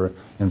students were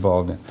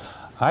involved in.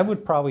 I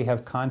would probably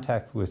have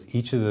contact with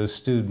each of those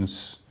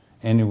students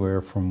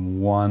anywhere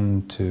from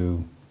 1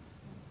 to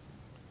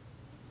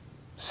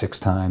 6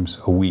 times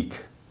a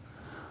week,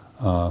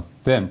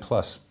 then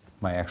plus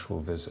my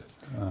actual visit.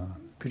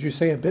 Could you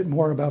say a bit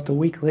more about the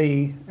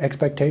weekly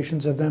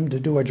expectations of them to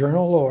do a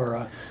journal,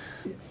 or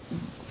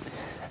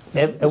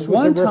this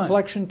was a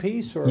reflection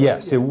piece? Or?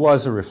 Yes, it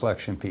was a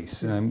reflection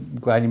piece, and I'm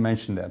glad you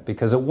mentioned that,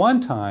 because at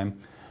one time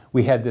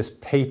we had this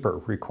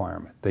paper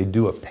requirement. They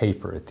do a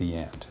paper at the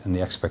end, and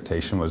the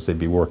expectation was they'd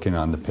be working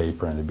on the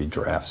paper and there'd be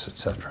drafts,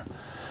 etc.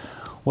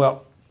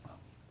 Well,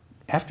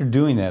 after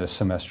doing that a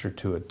semester or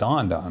two, it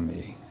dawned on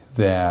me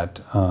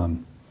that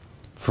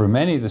for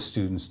many of the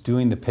students,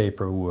 doing the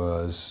paper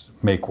was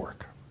make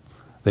work.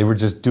 They were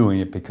just doing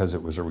it because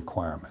it was a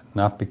requirement,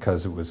 not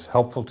because it was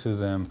helpful to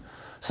them.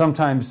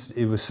 Sometimes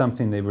it was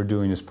something they were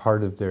doing as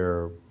part of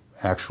their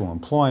actual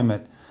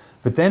employment,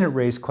 but then it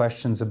raised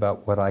questions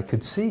about what I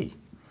could see.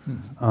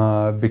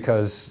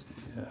 Because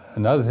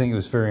another thing that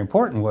was very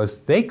important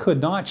was they could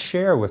not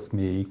share with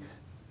me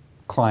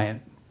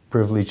client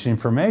privileged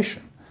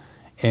information,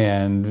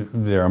 and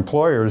their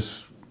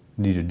employers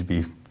needed to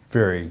be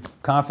very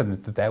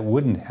confident that that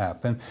wouldn't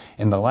happen.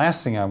 And the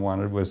last thing I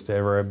wanted was to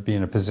ever be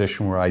in a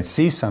position where I'd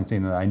see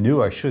something that I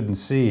knew I shouldn't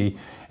see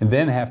and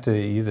then have to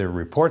either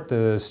report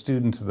the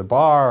student to the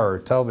bar or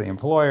tell the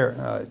employer.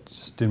 I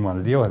just didn't want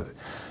to deal with it.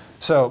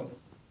 So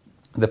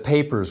the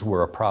papers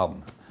were a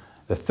problem.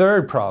 The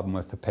third problem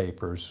with the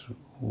papers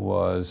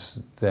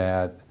was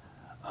that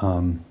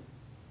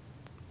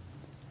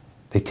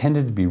they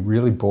tended to be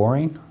really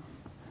boring,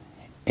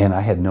 and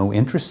I had no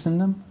interest in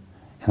them.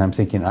 And I'm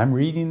thinking, I'm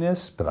reading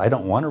this, but I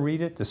don't want to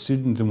read it. The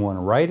student didn't want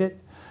to write it.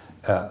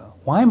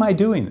 Why am I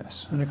doing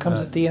this? And it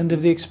comes at the end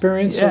of the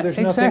experience, so there's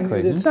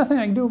exactly. There's nothing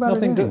I can do about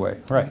it anyway.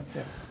 Right.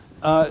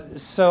 Yeah.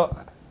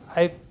 So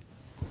I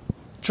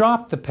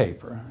dropped the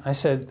paper. I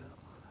said,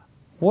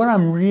 what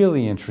I'm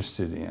really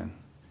interested in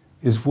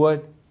is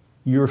what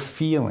you're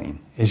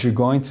feeling as you're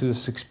going through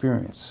this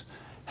experience.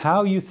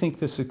 How you think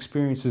this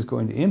experience is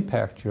going to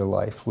impact your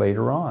life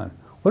later on.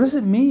 What does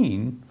it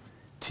mean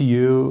to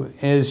you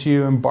as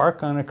you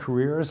embark on a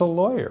career as a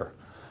lawyer?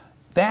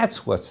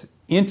 That's what's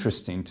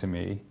interesting to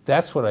me.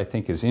 That's what I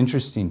think is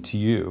interesting to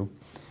you.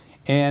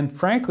 And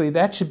frankly,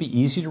 that should be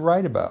easy to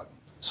write about.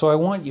 So I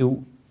want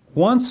you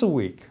once a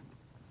week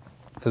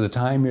for the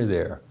time you're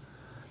there,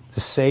 to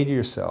say to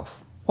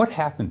yourself, what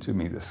happened to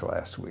me this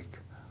last week?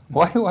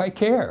 Why do I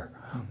care?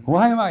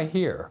 Why am I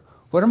here?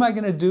 What am I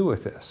going to do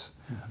with this?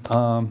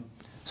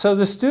 So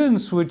the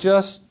students would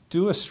just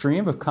do a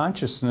stream of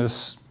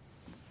consciousness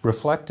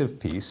reflective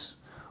piece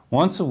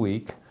once a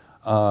week.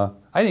 I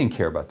didn't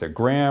care about their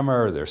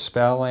grammar or their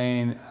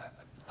spelling.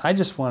 I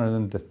just wanted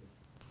them to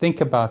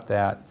think about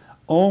that.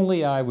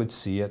 Only I would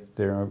see it.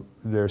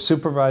 Their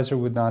supervisor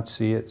would not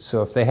see it.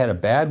 So if they had a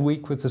bad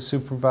week with the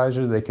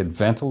supervisor, they could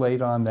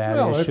ventilate on that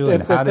issue and how to deal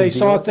with it. If they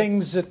saw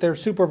things that their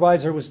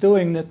supervisor was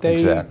doing that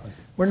they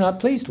were not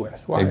pleased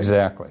with. Why?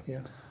 Exactly.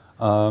 Yeah.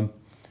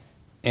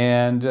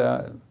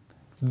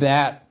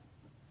 That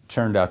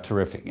turned out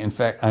terrific. In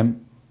fact,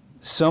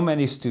 so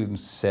many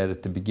students said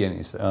at the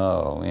beginning,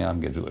 "Oh, yeah, I'm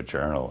going to do a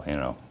journal," you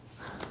know.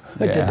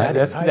 Yeah,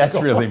 that's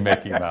really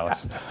Mickey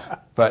Mouse.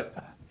 But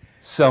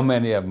so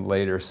many of them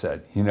later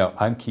said, you know,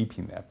 I'm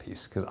keeping that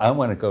piece because I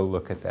want to go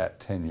look at that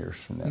 10 years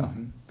from now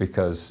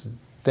because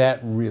that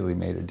really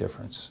made a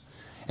difference.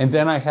 And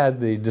then I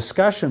had the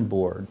discussion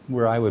board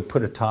where I would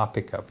put a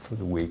topic up for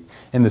the week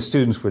and the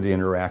students would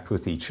interact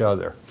with each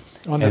other.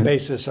 On the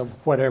basis of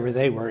whatever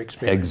they were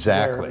experiencing.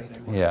 Exactly,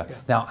 yeah.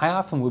 Now, I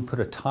often would put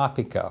a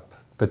topic up,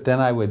 but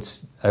then I would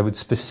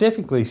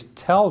specifically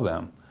tell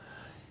them,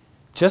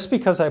 just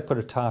because I put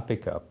a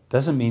topic up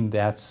doesn't mean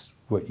that's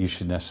what you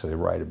should necessarily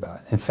write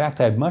about. In fact,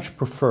 I'd much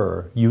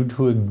prefer you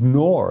to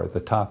ignore the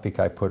topic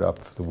I put up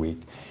for the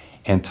week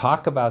and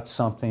talk about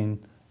something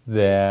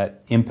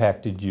that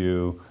impacted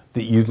you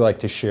that you'd like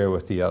to share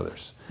with the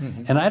others.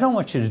 And I don't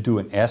want you to do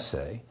an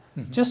essay,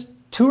 just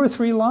 2 or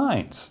 3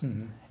 lines.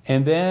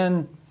 And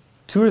then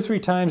 2 or 3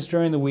 times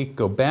during the week,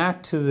 go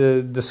back to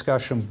the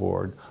discussion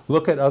board,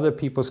 look at other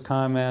people's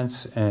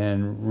comments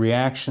and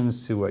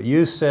reactions to what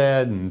you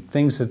said and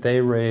things that they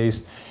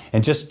raised,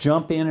 and just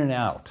jump in and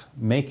out,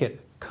 make it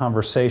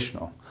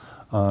conversational.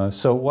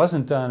 So it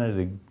wasn't done at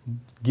a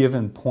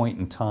given point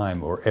in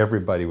time or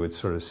everybody would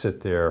sort of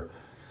sit there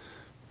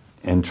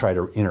and try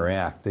to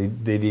interact.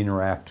 They'd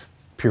interact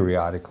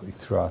periodically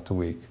throughout the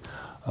week.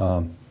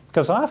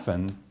 Because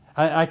often,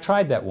 I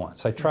tried that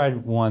once. I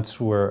tried once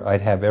where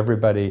I'd have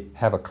everybody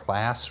have a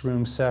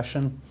classroom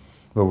session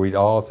where we'd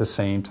all at the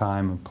same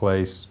time and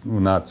place, well,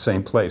 not the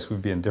same place,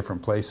 we'd be in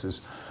different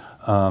places.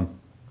 But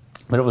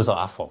it was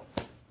awful.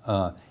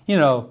 You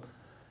know,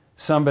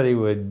 somebody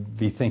would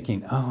be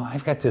thinking, oh,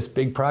 I've got this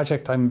big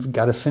project I've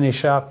got to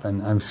finish up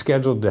and I'm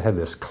scheduled to have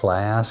this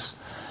class,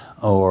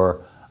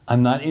 or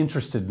I'm not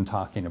interested in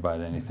talking about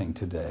anything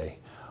today,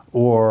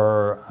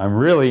 or I'm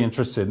really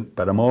interested,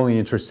 but I'm only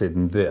interested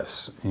in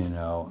this, you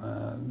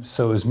know.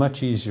 So it was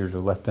much easier to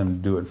let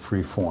them do it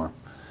free form.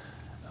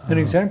 An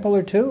example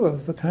or two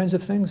of the kinds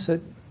of things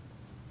that...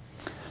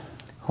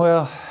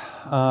 Well,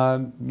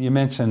 you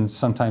mentioned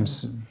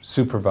sometimes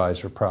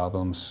supervisor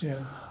problems.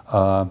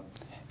 Yeah.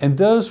 And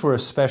those were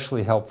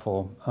especially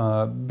helpful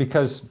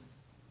because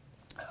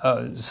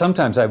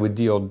sometimes I would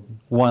deal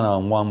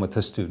one-on-one with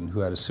a student who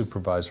had a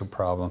supervisor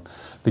problem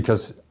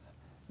because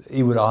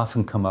it would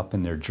often come up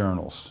in their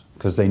journals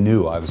because they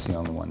knew I was the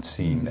only one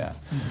seeing that.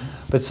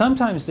 But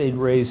sometimes they'd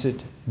raise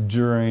it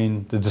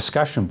during the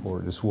discussion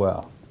board as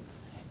well.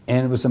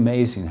 And it was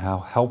amazing how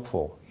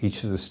helpful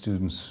each of the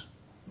students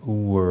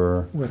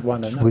were with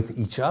one another, with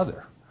each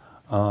other,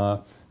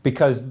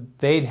 because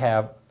they'd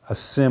have a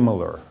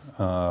similar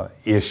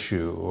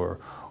issue,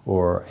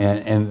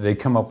 and they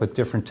come up with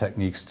different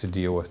techniques to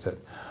deal with it.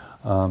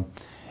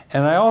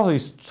 And I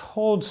always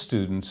told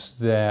students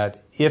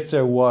that if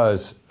there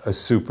was a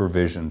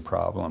supervision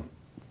problem,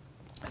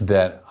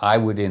 that I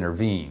would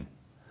intervene,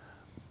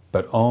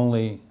 but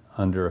only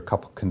under a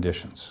couple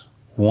conditions.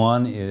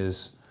 One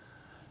is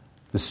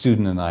the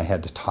student and I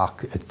had to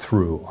talk it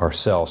through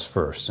ourselves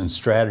first and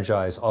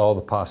strategize all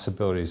the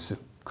possibilities that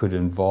could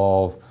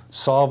involve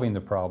solving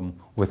the problem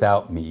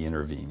without me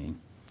intervening.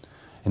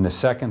 And the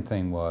second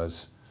thing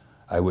was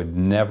I would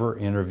never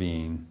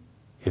intervene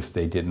if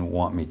they didn't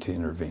want me to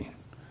intervene.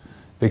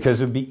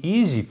 Because it would be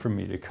easy for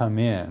me to come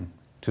in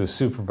to a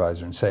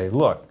supervisor and say,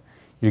 look,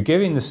 you're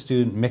giving the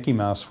student Mickey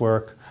Mouse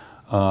work.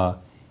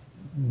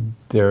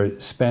 They're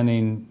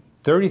spending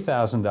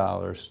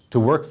 $30,000 to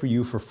work for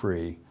you for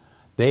free.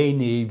 They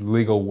need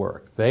legal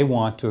work. They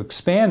want to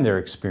expand their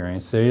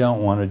experience. They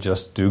don't want to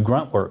just do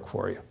grunt work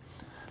for you.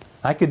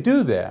 I could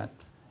do that.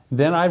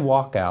 Then I'd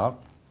walk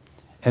out,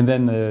 and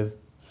then the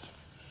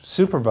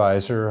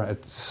supervisor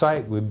at the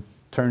site would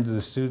turn to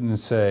the student and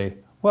say,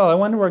 well, I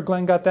wonder where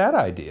Glenn got that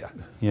idea,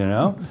 you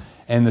know?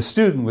 And the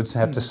student would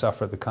have to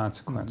suffer the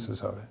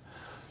consequences of it.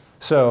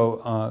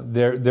 So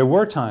there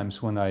were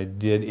times when I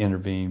did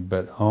intervene,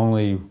 but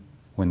only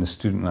when the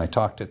student and I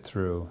talked it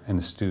through and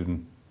the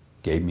student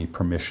gave me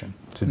permission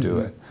to do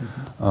it.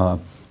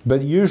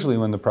 But usually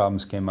when the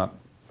problems came up,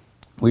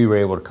 we were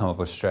able to come up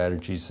with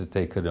strategies that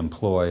they could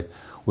employ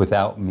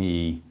without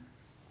me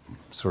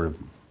sort of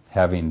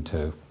having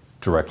to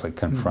directly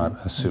confront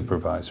a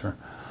supervisor.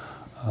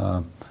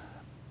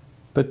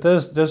 But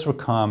those were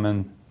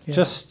common. Yeah.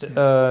 Just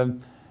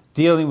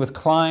dealing with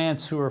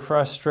clients who were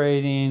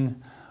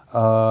frustrating,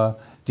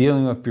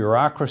 dealing with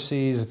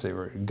bureaucracies, if they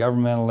were a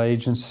governmental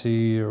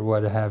agency or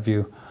what have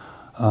you.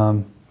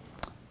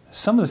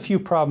 Some of the few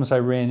problems I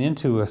ran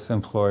into with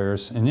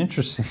employers, and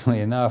interestingly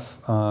enough...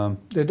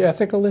 Did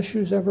ethical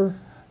issues ever?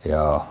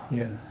 Yeah.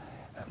 Yeah.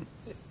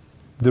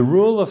 The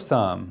rule of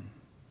thumb,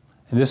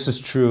 and this is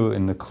true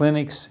in the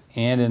clinics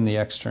and in the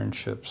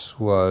externships,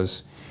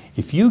 was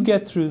if you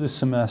get through the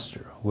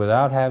semester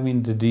without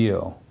having to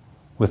deal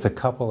with a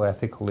couple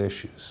ethical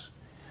issues,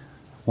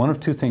 one of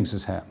two things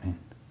is happening.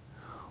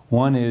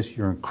 One is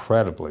you're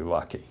incredibly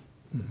lucky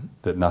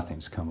that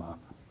nothing's come up.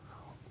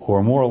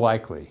 Or more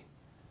likely,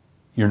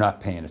 you're not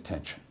paying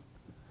attention.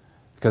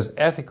 Because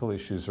ethical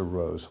issues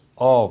arose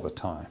all the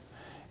time.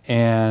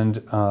 And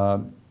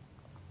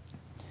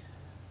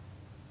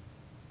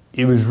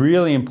it was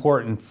really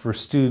important for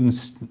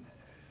students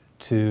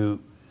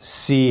to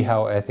see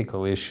how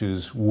ethical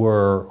issues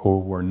were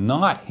or were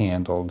not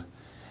handled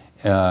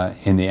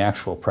in the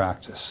actual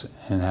practice,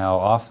 and how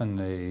often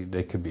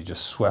they could be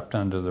just swept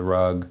under the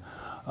rug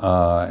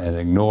and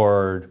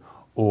ignored,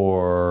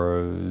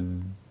 or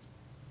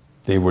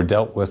they were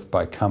dealt with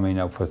by coming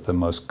up with the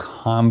most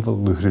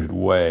convoluted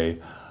way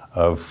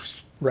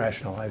of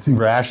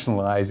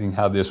rationalizing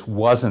how this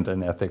wasn't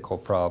an ethical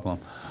problem.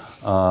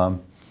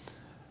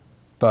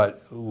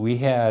 But we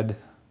had,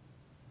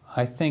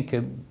 I think,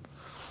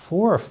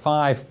 4 or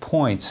 5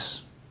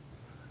 points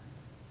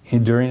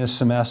during the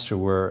semester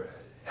where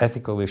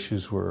ethical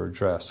issues were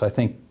addressed. I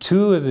think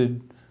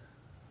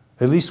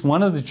at least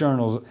one of the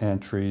journal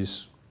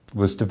entries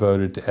was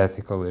devoted to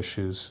ethical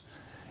issues,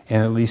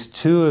 and at least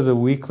 2 of the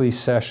weekly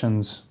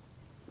sessions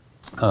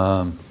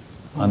on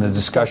the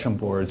discussion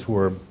boards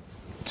were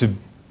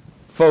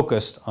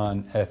focused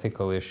on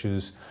ethical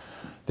issues.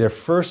 Their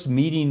first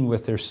meeting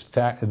with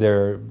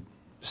their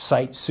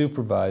site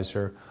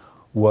supervisor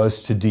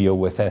was to deal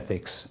with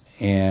ethics.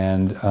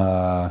 And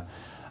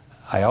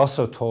I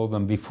also told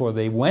them before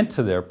they went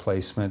to their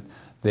placement,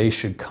 they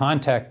should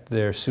contact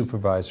their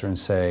supervisor and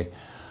say,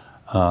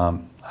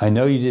 I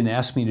know you didn't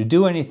ask me to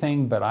do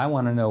anything, but I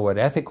want to know what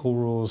ethical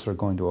rules are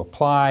going to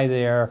apply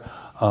there.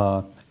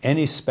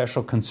 Any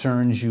special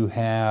concerns you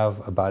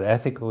have about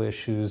ethical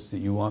issues that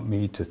you want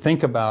me to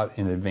think about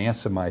in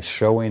advance of my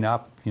showing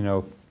up,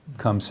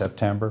 come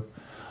September.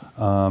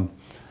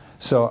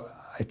 So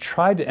I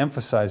tried to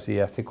emphasize the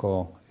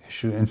ethical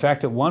issue. In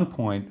fact, at one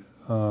point,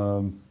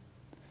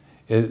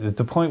 at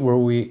the point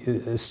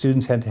where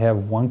students had to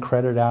have 1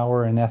 credit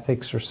hour in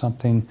ethics or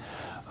something,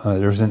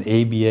 there was an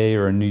ABA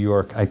or a New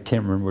York, I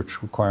can't remember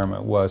which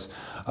requirement it was.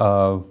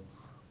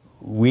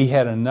 We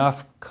had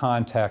enough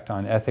contact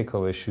on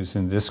ethical issues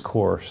in this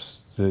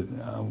course that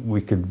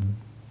we could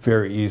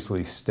very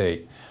easily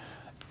state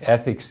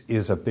ethics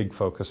is a big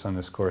focus on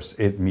this course.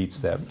 It meets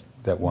that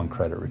 1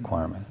 credit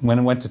requirement. When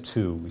it went to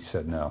 2, we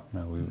said no,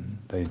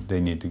 they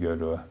need to go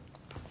to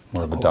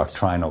more of a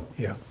doctrinal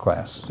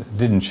class. It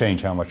didn't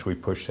change how much we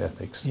pushed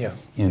ethics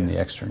in the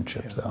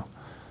externship, though.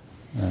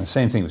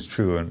 Same thing was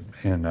true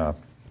in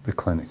the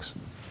clinics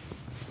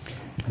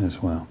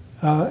as well.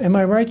 Am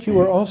I right, you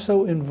were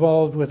also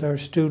involved with our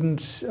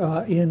students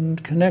in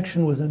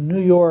connection with a New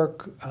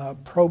York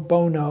pro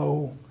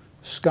bono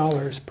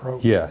scholars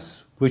program?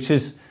 Yes, which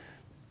is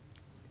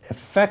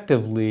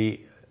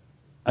effectively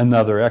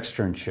another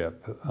externship,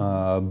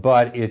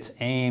 but it's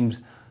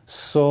aimed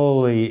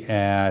solely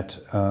at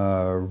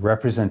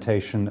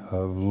representation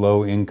of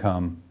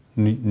low-income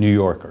New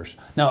Yorkers.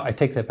 Now, I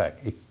take that back.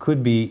 It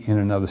could be in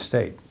another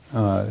state,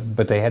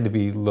 but they had to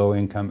be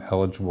low-income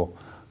eligible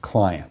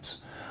clients.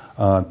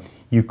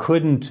 You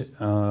couldn't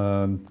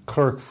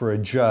clerk for a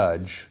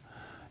judge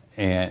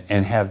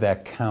and have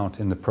that count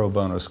in the pro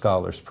bono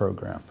scholars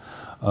program.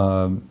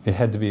 It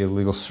had to be a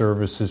legal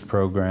services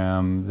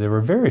program. There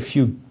were very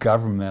few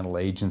governmental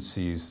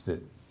agencies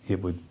that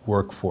it would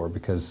work for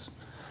because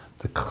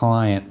the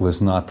client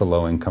was not the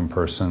low-income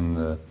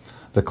person.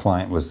 The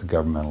client was the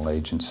governmental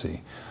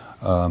agency.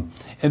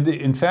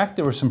 In fact,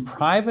 there were some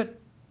private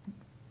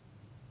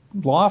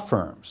law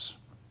firms.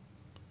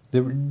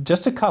 There were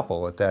just a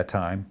couple at that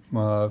time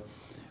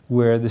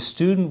where the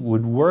student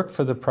would work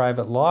for the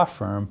private law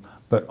firm,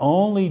 but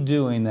only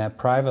doing that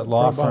private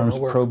law firm's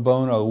pro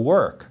bono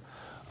work.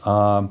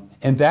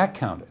 And that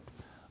counted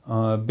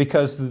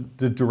because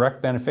the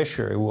direct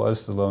beneficiary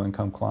was the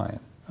low-income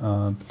client.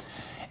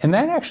 And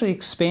that actually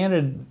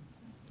expanded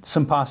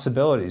some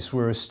possibilities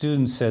where a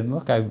student said,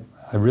 look, I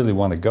really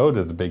want to go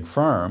to the big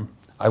firm.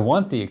 I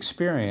want the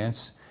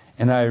experience,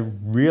 and I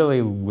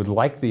really would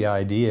like the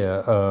idea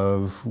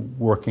of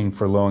working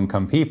for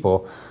low-income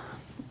people.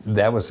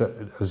 That was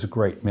a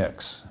great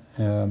mix.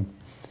 The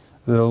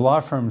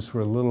law firms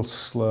were a little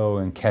slow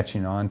in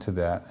catching on to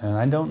that, and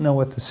I don't know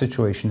what the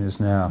situation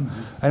is now.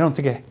 Mm-hmm. I don't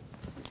think it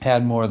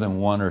had more than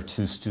 1 or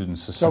 2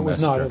 students a semester. So it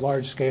was not at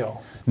large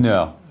scale?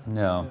 No,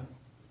 no. Yeah.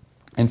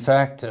 In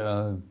fact,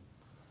 the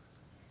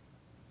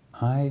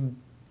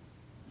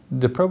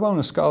Pro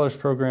Bono Scholars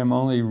Program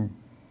only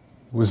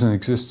was in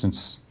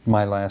existence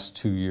my last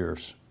 2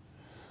 years.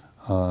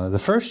 The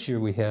first year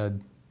we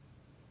had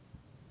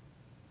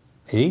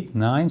 8,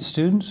 9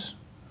 students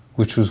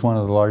which was one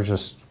of the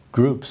largest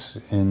groups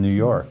in New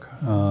York.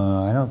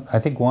 I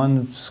think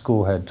one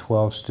school had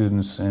 12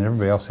 students and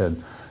everybody else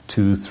had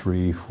 2,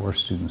 3, 4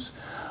 students.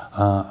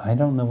 I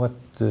don't know what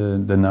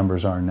the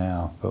numbers are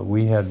now, but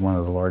we had one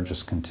of the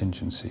largest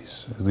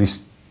contingencies, at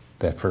least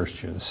that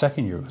first year. The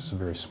second year was a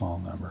very small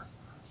number.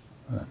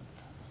 But.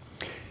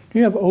 Do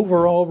you have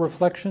overall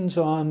reflections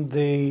on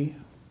the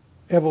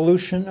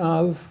evolution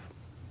of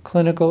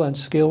clinical and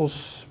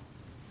skills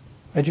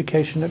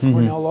education at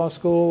Cornell Law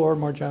School, or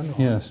more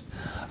generally? Yes.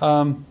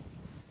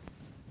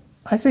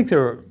 I think there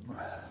were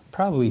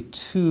probably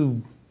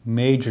 2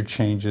 major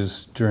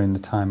changes during the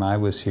time I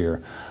was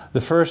here.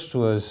 The first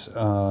was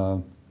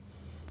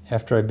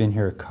after I'd been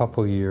here a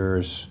couple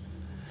years,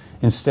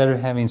 instead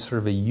of having sort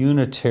of a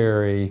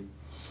unitary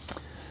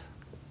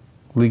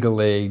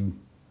legal aid,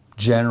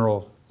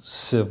 general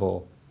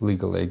civil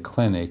legal aid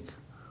clinic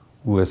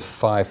with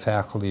 5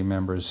 faculty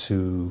members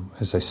who,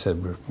 as I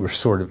said, were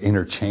sort of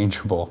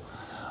interchangeable,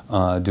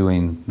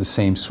 doing the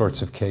same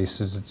sorts of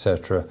cases,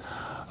 etc.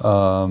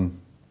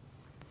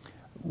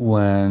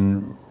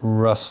 When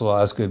Russell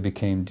Osgood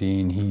became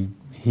dean,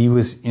 he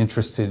was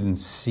interested in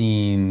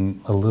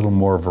seeing a little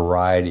more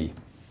variety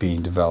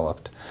being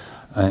developed.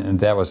 And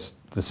that was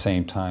the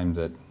same time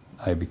that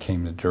I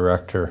became the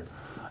director,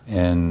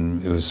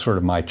 and it was sort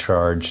of my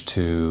charge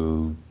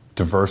to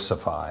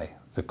diversify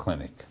the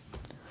clinic.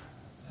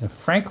 And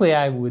frankly,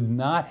 I would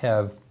not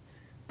have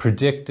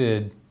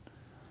predicted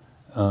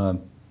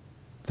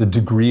the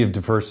degree of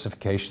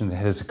diversification that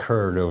has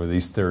occurred over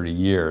these 30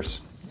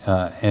 years.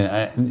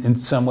 And in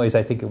some ways,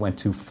 I think it went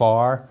too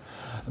far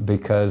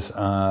because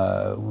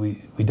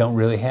we don't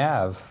really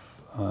have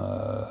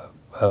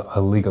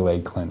a legal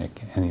aid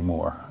clinic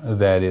anymore.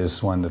 That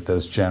is one that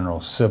does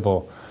general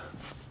civil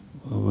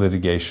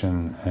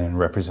litigation and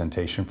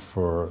representation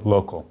for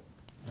local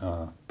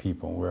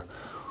people.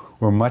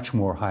 We're much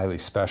more highly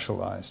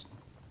specialized.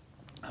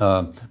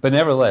 But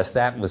nevertheless,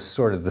 that was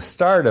sort of the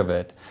start of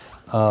it.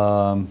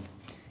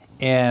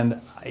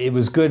 And it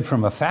was good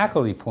from a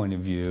faculty point of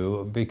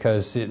view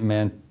because it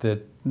meant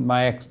that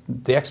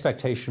the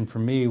expectation for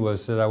me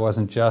was that I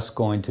wasn't just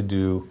going to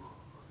do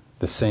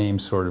the same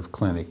sort of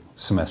clinic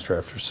semester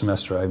after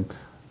semester. I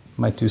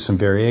might do some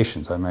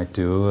variations. I might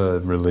do a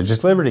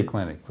religious liberty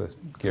clinic with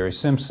Gary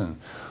Simpson,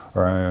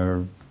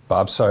 or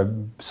Bob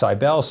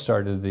Seibel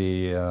started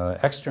the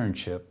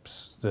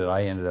externships that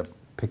I ended up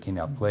picking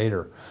up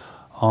later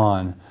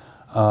on.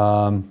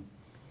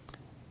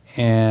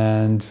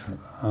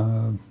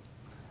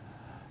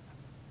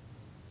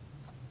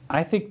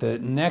 I think the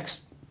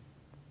next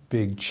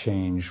big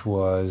change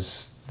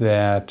was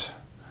that,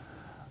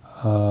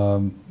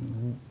 and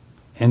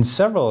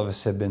several of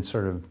us have been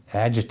sort of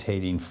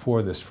agitating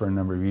for this for a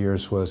number of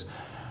years, was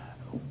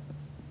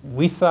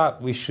we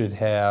thought we should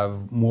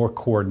have more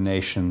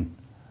coordination,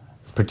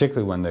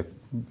 particularly when the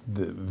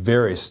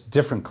various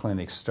different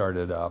clinics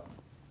started up,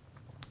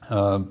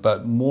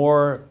 but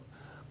more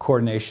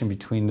coordination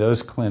between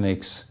those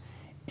clinics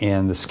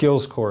and the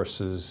skills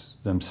courses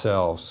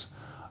themselves.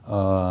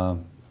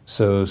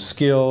 So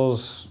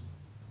skills,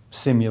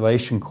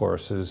 simulation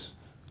courses,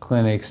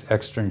 clinics,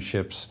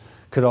 externships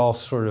could all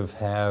sort of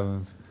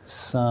have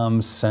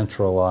some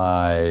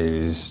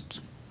centralized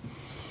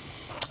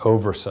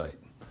oversight.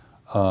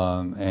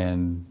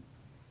 And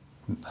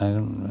I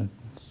don't know,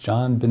 has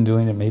John been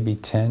doing it maybe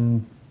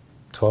 10,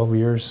 12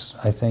 years,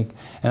 I think?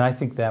 And I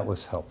think that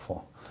was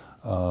helpful.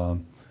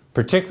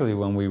 Particularly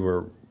when we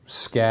were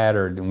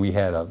scattered and we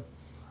had a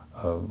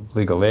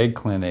legal aid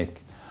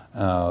clinic.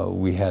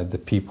 We had the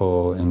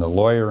people in the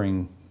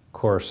lawyering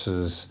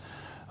courses,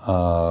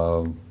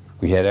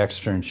 we had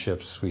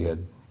externships, we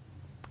had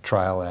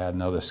trial ad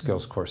and other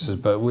skills courses,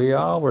 but we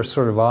all were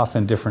sort of off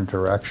in different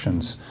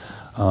directions.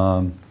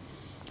 And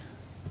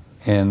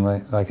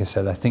like I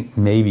said, I think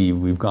maybe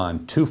we've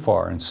gone too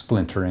far in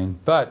splintering,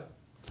 but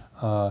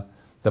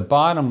the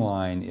bottom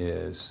line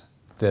is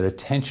that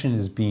attention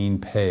is being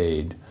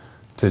paid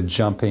to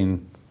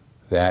jumping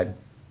that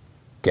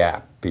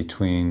gap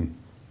between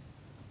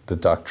the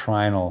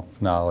doctrinal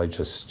knowledge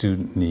a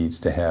student needs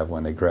to have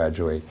when they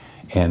graduate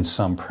and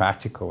some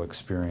practical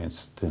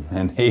experience to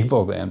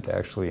enable them to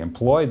actually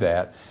employ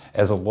that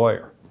as a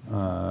lawyer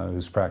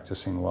who's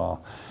practicing law.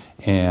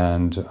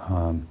 And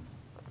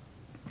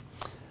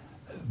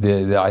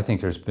I think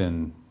there's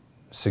been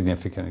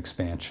significant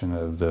expansion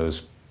of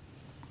those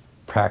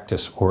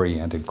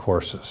practice-oriented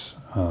courses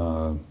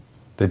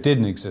that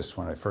didn't exist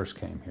when I first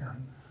came here.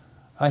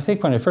 I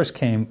think when I first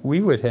came,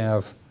 we would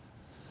have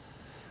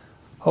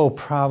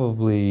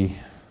probably,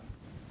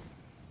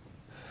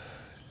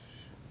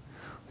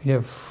 we'd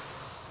have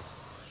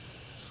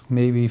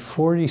maybe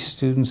 40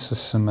 students a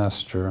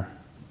semester.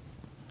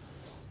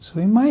 So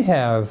we might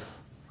have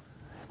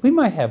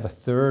a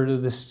third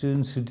of the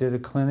students who did a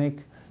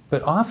clinic,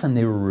 but often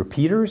they were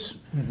repeaters.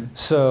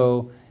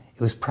 So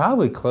it was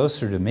probably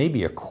closer to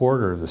maybe a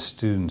quarter of the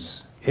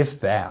students, if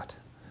that,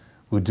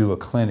 would do a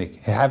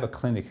clinic, have a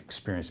clinic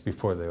experience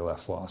before they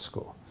left law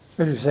school.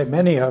 As you say,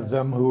 many of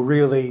them who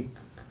really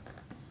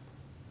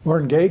were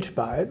engaged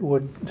by it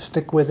would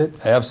stick with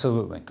it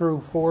Absolutely.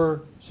 through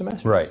 4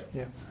 semesters. Right.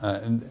 Yeah.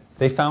 And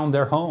they found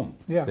their home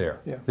there.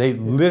 Yeah. They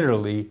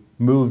literally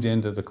moved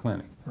into the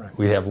clinic. Right.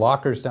 We'd have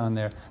lockers down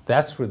there.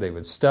 That's where they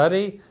would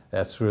study.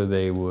 That's where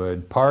they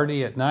would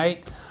party at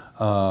night.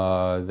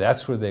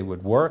 That's where they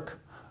would work.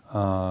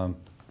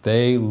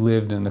 They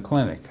lived in the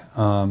clinic.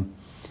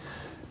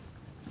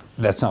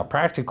 That's not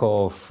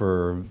practical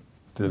for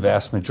the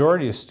vast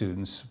majority of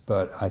students,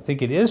 but I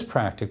think it is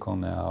practical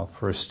now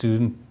for a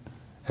student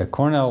at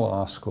Cornell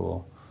Law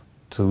School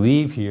to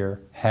leave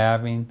here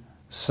having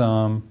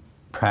some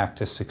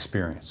practice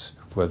experience,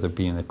 whether it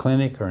be in a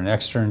clinic or an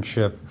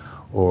externship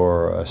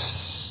or a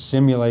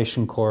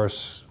simulation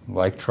course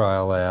like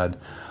Trial Ad,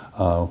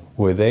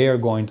 where they are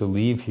going to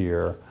leave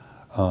here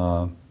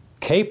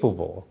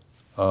capable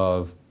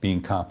of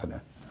being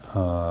competent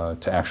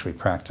to actually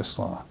practice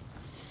law.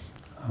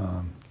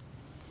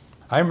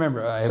 I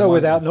remember. So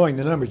without knowing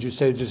the numbers, you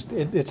say just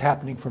it's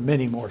happening for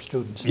many more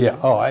students. Yeah.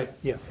 Oh,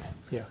 Yeah.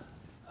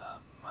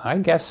 I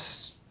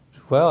guess.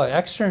 Well,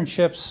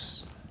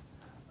 externships,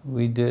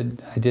 I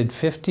did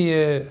 50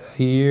 a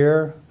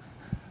year,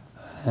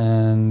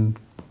 and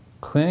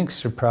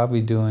clinics are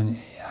probably doing.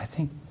 I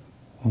think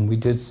when we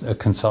did a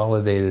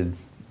consolidated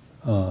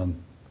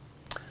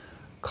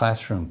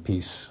classroom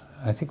piece,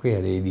 I think we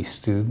had 80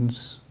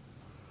 students,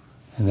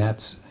 and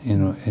that's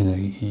in a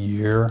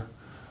year.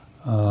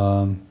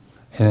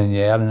 And then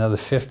you add another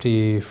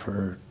 50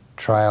 for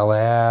Trial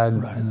Ad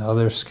and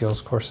other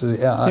skills courses.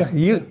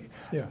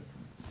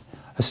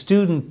 A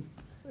student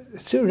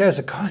has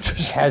a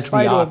conscience has to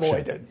try the to option.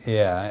 avoid it.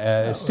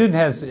 Yeah, a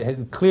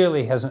student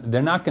clearly hasn't.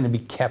 They're not going to be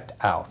kept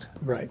out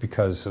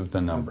because of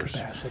the numbers.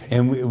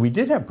 And we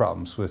did have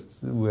problems with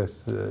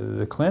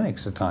the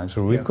clinics at times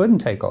where we couldn't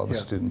take all the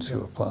students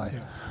who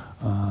applied.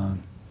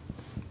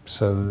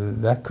 So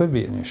that could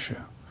be an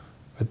issue,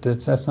 but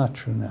that's not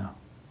true now.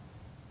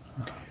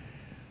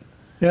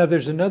 Now,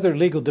 there's another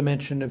legal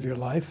dimension of your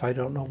life. I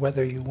don't know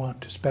whether you want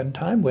to spend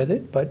time with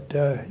it, but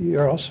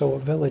you're also a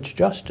village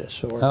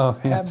justice, or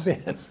have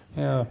been.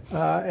 Yeah.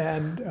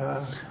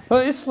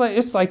 Well,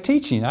 it's like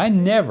teaching. I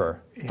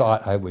never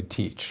thought I would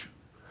teach.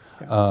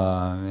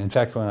 In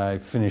fact, when I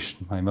finished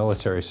my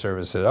military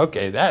service, I said,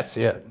 "Okay, that's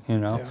it.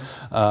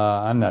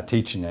 I'm not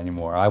teaching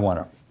anymore. I want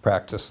to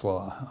practice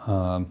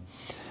law."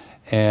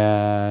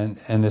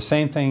 And the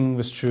same thing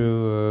was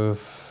true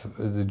of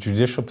the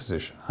judicial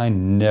position. I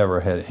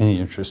never had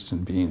any interest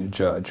in being a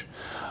judge.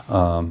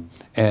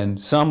 And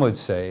some would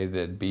say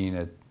that being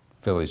a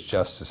village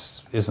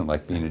justice isn't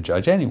like being a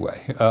judge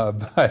anyway.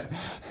 But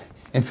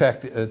in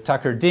fact,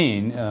 Tucker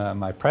Dean,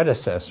 my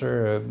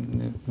predecessor,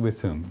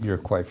 with whom you're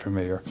quite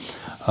familiar,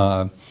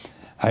 I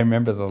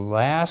remember the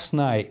last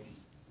night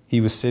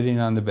he was sitting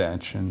on the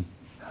bench, and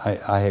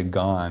I had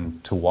gone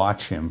to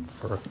watch him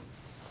for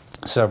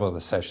several of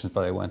the sessions,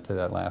 but I went to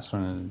that last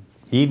one, and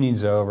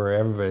evening's over,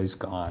 everybody's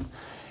gone.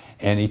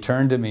 And he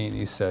turned to me and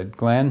he said,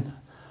 "Glenn,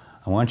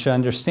 I want you to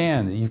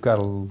understand that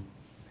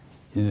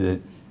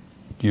that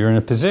you're in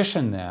a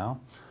position now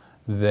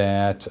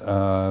that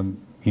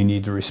you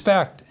need to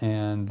respect,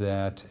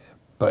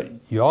 but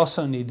you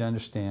also need to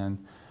understand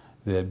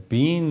that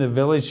being the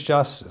village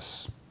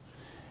justice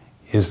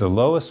is the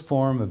lowest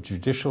form of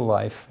judicial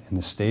life in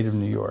the state of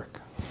New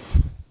York."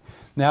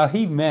 Now,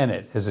 he meant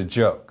it as a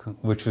joke,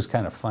 which was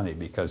kind of funny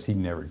because he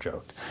never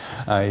joked.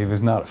 He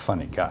was not a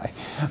funny guy.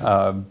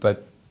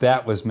 But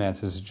that was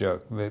meant as a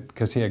joke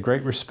because he had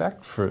great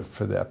respect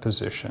for that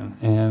position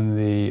and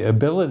the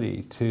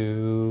ability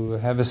to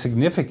have a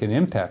significant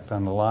impact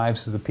on the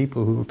lives of the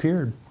people who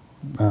appeared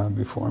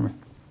before me.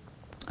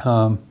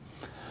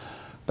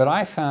 But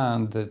I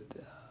found that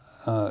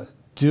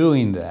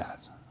doing that,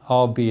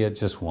 albeit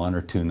just 1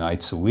 or 2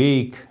 nights a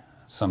week,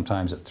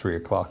 sometimes at 3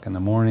 o'clock in the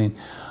morning,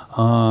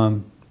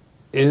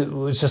 it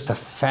was just a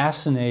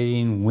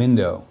fascinating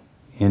window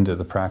into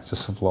the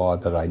practice of law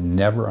that I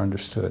never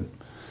understood.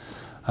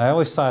 I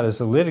always thought as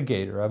a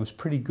litigator I was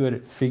pretty good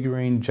at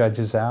figuring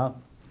judges out.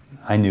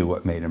 I knew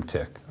what made them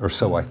tick, or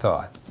so I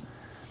thought.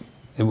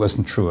 It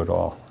wasn't true at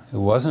all. It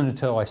wasn't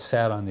until I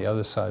sat on the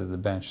other side of the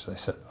bench that I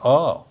said,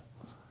 "Oh,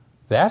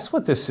 that's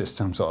what this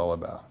system's all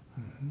about.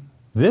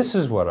 This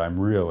is what I'm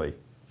really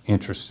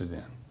interested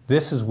in.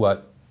 This is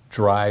what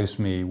drives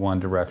me one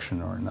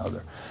direction or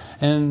another."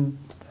 And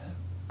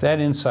that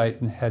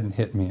insight hadn't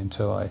hit me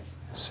until I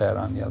sat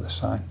on the other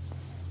side.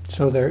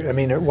 So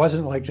it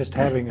wasn't like just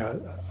having a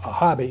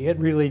hobby. It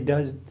really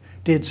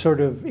did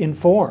sort of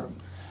inform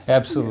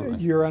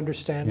your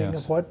understanding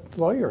of what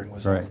lawyering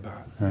was all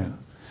about. Right.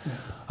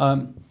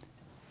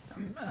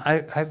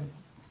 I've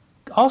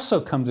also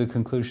come to the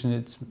conclusion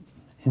that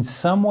in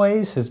some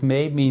ways has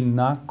made me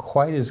not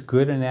quite as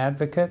good an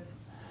advocate.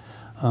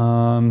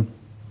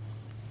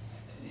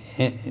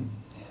 It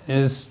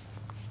is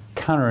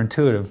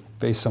counterintuitive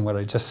based on what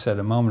I just said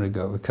a moment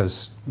ago,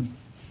 because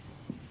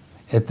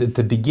at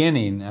the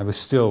beginning I was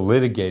still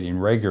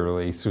litigating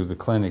regularly through the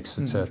clinics,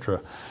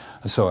 etc.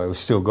 So I was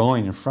still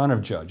going in front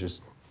of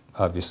judges.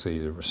 Obviously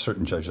there were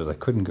certain judges I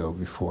couldn't go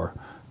before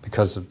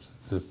because of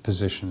the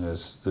position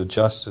as the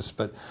justice,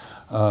 but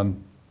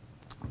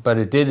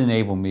it did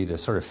enable me to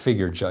sort of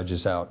figure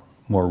judges out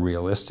more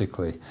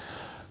realistically.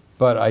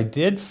 But I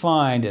did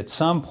find at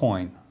some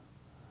point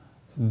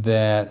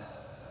that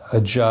a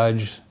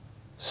judge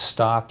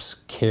stops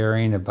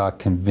caring about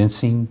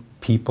convincing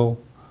people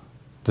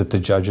that the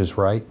judge is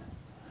right.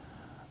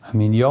 I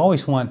mean, you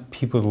always want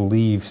people to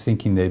leave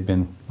thinking they've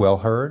been well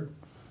heard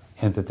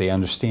and that they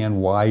understand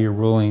why you're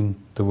ruling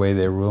the way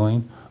they're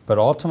ruling. But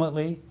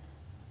ultimately,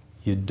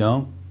 you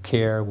don't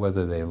care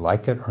whether they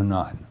like it or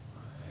not.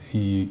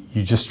 You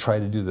just try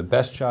to do the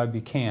best job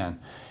you can.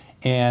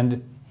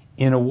 And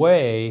in a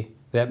way,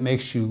 that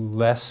makes you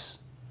less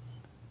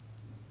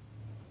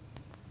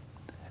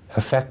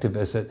effective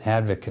as an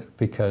advocate,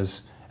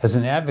 because as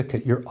an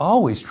advocate, you're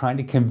always trying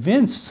to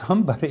convince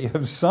somebody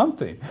of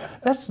something.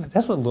 That's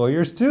what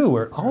lawyers do.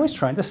 We're always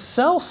trying to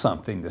sell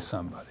something to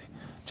somebody.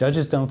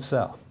 Judges don't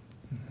sell.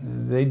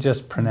 They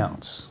just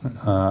pronounce.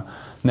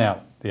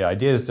 Now, the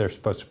idea is they're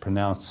supposed to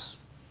pronounce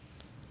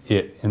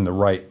it in the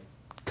right,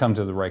 come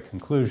to the right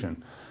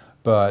conclusion.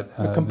 But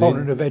a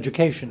component of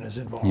education is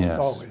involved, yes,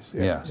 always.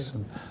 Yeah, yes.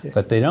 yeah.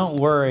 But they don't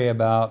worry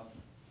about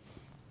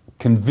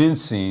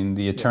convincing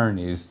the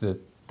attorneys that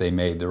they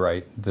made the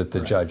right, that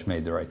the judge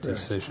made the right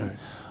decision.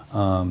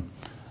 Right.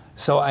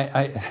 So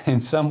I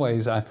in some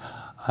ways, I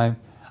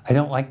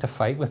don't like to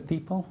fight with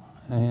people.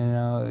 You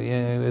know,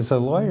 as a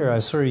lawyer, I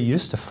was sort of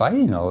used to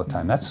fighting all the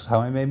time. That's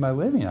how I made my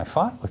living. I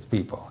fought with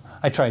people.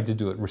 I tried to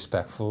do it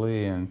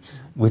respectfully and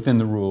within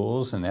the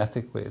rules and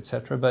ethically,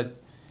 etc. But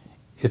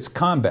it's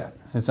combat.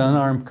 It's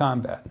unarmed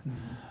combat.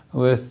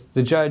 With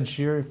the judge,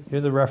 you're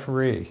the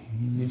referee.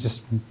 You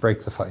just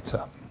break the fights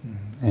up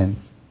and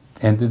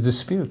the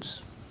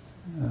disputes.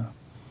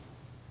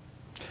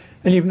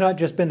 And you've not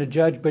just been a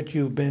judge, but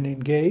you've been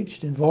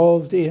engaged,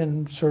 involved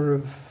in sort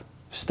of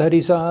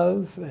studies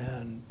of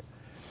and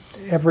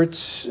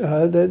efforts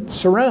that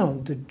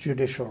surround the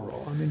judicial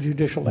role. I mean,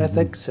 judicial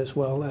ethics as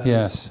well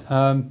as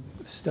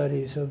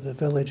studies of the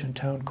village and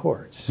town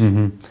courts.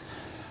 The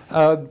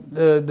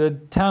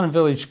town and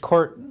village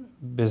court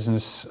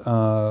business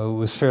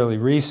was fairly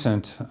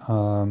recent,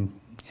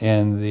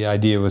 and the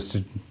idea was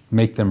to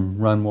make them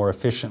run more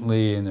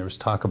efficiently, and there was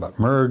talk about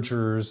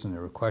mergers, and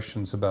there were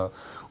questions about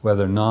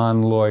whether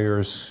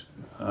non-lawyers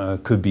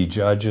could be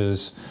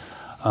judges.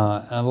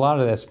 And a lot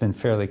of that's been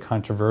fairly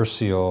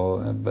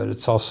controversial, but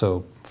it's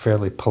also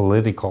fairly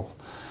political.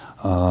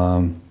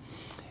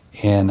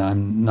 And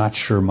I'm not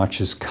sure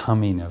much is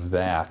coming of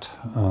that.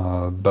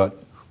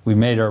 But we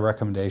made our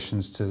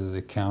recommendations to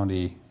the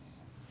county,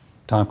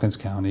 Tompkins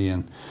County,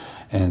 and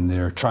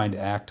they're trying to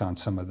act on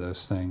some of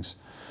those things.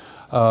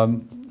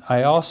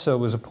 I also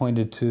was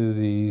appointed to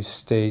the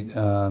state,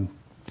 New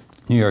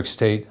York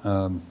State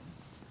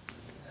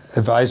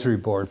Advisory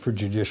Board for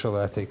Judicial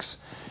Ethics,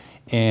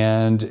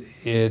 and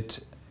it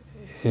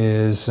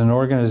is an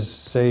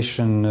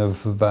organization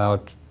of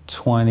about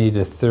 20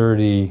 to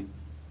 30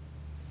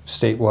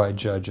 statewide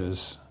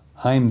judges.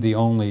 I'm the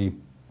only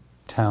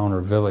town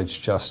or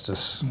village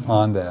justice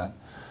on that.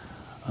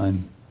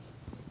 I'm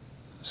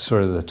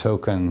sort of the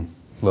token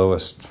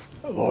lowest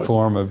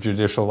form of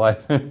judicial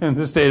life in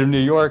the state of New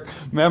York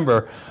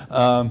member.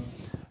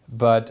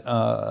 But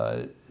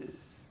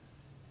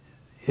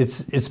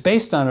it's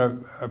based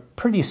on a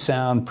pretty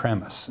sound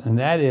premise, and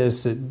that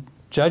is that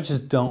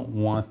judges don't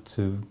want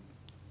to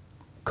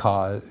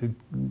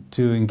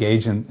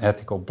engage in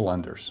ethical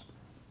blunders.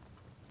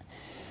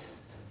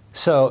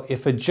 So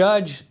if a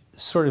judge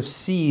sort of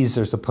sees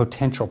there's a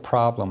potential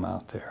problem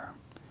out there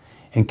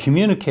and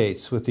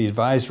communicates with the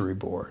advisory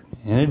board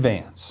in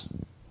advance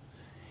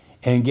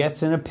and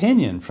gets an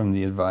opinion from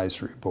the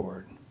advisory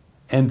board,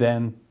 and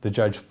then the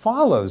judge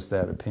follows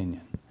that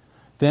opinion,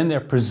 then they're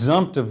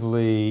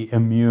presumptively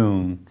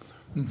immune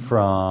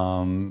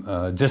from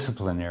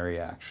disciplinary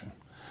action.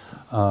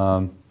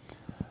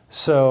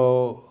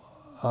 So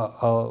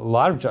a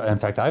lot of judges, in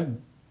fact,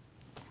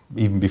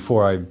 even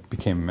before I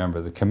became a member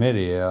of the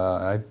committee,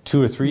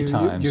 2 or 3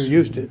 times. You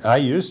used it. I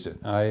used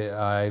it.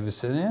 I was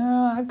saying,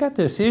 yeah, I've got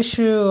this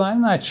issue.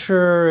 I'm not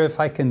sure if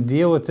I can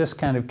deal with this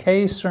kind of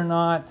case or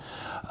not.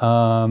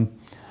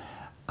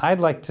 I'd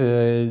like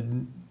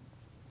to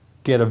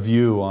get a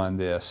view on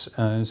this.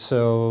 And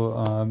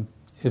so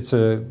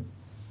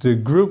the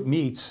group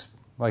meets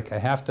like a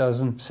half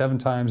dozen, 7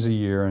 times a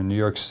year in New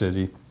York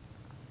City.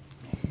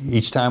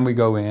 Each time we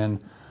go in,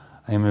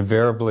 I am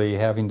invariably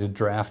having to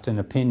draft an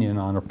opinion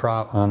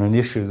on an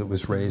issue that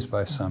was raised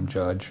by some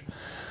judge.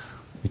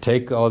 We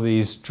take all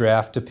these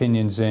draft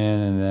opinions in,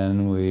 and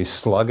then we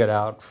slug it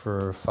out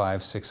for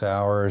 5-6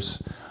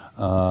 hours,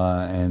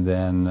 and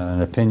then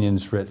an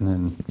opinion's written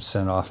and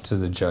sent off to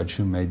the judge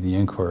who made the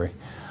inquiry,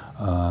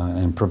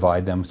 and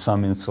provide them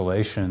some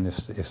insulation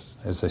if,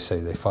 as I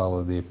say, they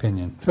follow the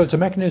opinion. So it's a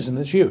mechanism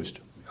that's used.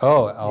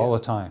 Oh, all the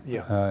time.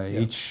 Yeah.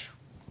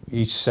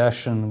 Each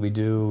session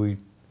we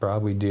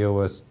probably deal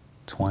with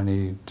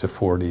 20 to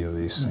 40 of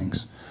these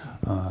things.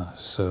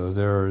 So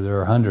there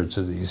are hundreds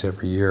of these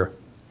every year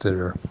that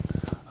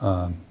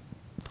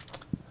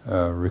are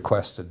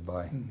requested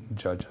by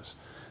judges.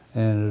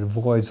 and it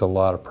avoids a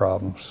lot of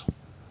problems.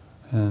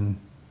 And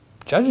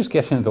judges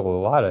get into a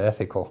lot of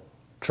ethical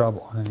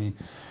trouble. I mean,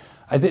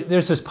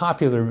 there's this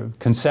popular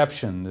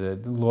conception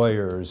that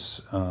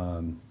lawyers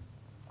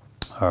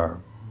are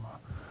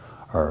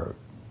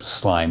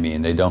slimy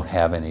and they don't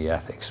have any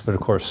ethics. But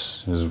of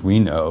course, as we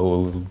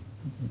know,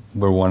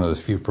 we're one of the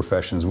few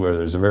professions where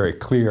there's a very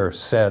clear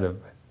set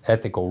of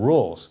ethical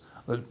rules.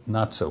 But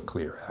not so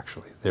clear,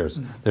 actually. There's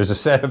a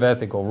set of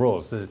ethical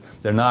rules.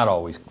 They're not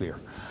always clear.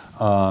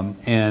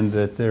 And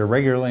that they're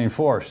regularly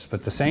enforced.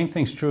 But the same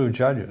thing's true of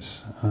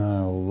judges. A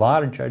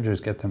lot of judges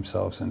get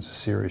themselves into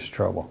serious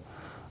trouble.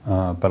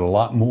 But a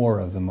lot more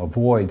of them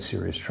avoid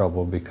serious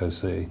trouble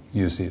because they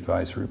use the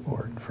advisory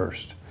board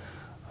first.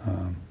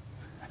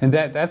 And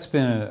that's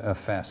been a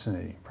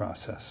fascinating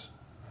process.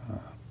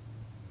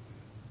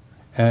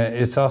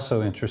 It's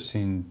also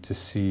interesting to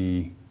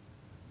see,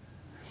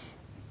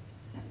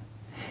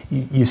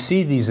 you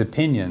see these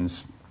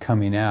opinions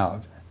coming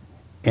out,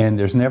 and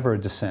there's never a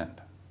dissent,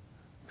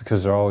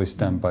 because they're always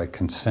done by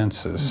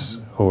consensus,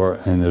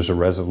 and there's a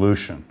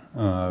resolution,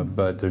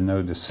 but there are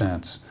no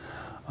dissents,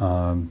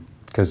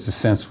 because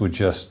dissents would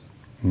just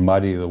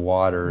muddy the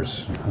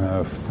waters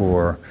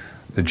for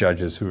the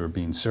judges who are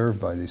being served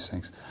by these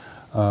things.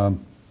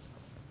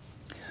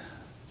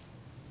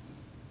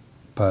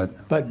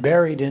 But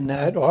buried in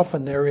that,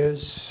 often there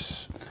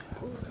is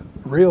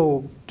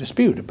real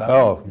dispute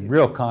about it.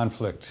 Real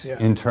conflict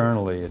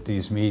internally at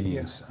these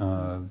meetings.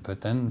 But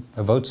then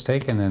a vote's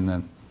taken, and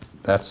then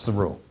that's the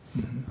rule.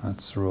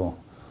 That's the rule.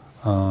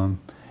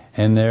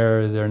 And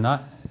they're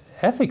not.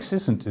 Ethics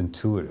isn't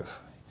intuitive.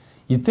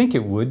 You'd think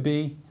it would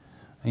be,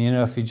 you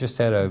know, if you just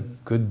had a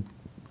good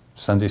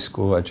Sunday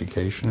school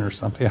education or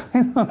something.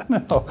 I don't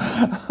know.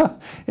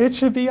 It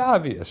should be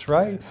obvious,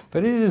 right?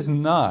 But it is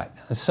not.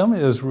 So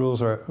many of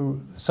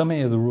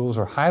the rules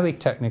are highly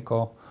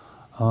technical.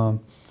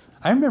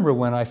 I remember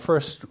when I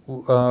first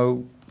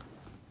went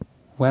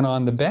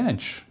on the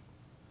bench,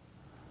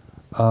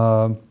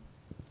 I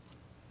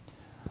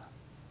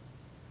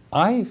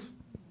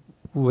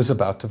was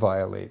about to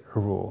violate a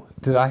rule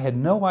that I had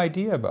no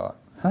idea about.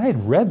 And I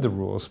had read the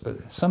rules,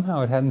 but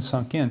somehow it hadn't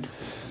sunk in.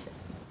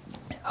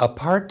 A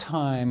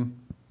part-time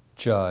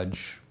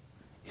judge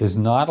is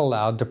not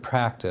allowed to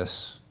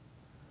practice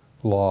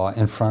law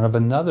in front of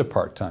another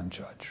part-time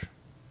judge.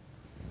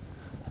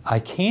 I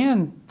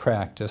can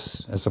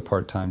practice as a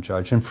part-time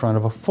judge in front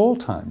of a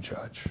full-time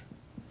judge,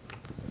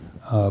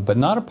 but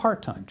not a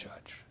part-time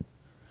judge.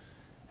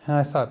 And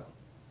I thought,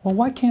 well,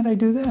 why can't I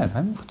do that?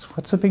 I mean,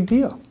 what's the big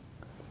deal?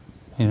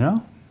 You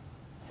know?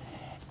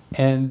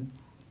 And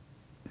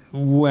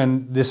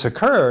when this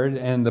occurred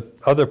and the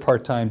other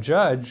part-time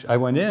judge, I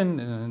went in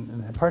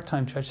and the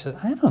part-time judge said,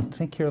 I don't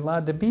think you're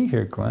allowed to be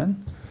here,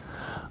 Glenn.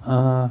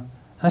 I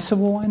said,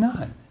 well, why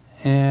not?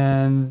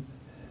 And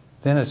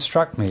then it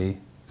struck me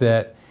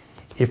that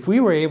if we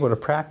were able to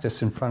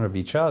practice in front of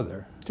each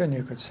other, then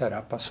you could set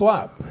up a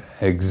swap.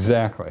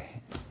 Exactly.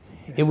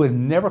 It would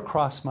never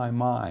cross my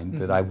mind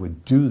that I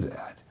would do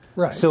that.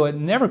 Right. So it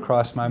never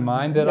crossed my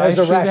mind that I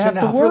should have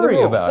to worry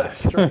about it.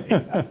 That's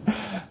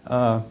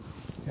right.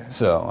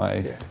 So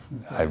I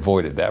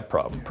avoided that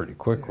problem pretty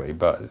quickly,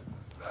 but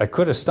I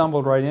could have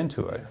stumbled right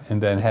into it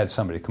and then had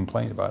somebody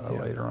complain about it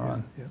later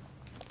on.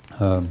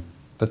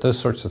 But those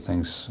sorts of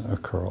things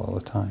occur all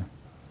the time.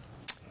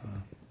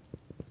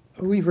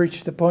 We've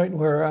reached the point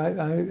where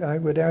I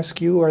would ask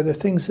you, are there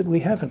things that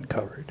we haven't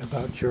covered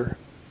about your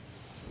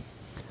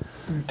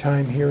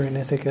time here in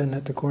Ithaca and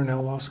at the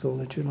Cornell Law School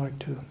that you'd like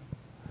to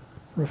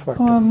reflect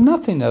on?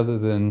 Nothing other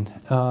than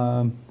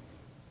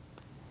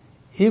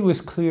it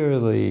was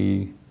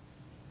clearly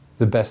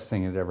the best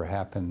thing that ever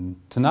happened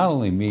to not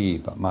only me,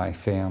 but my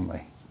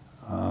family.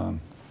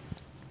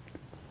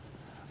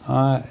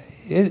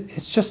 It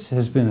just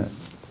has been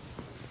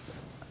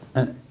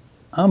an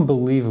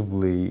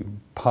unbelievably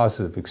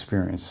positive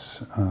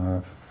experience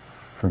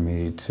for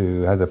me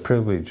to have the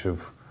privilege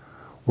of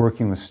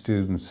working with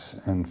students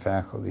and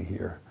faculty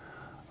here.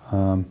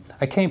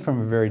 I came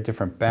from a very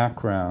different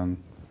background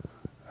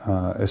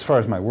as far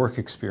as my work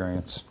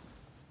experience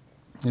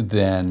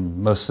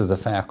than most of the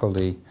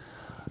faculty,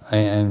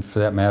 and for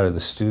that matter, the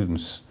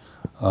students.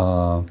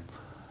 But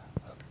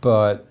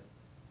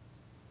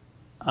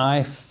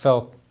I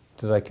felt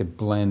that I could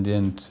blend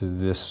into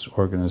this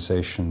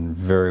organization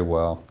very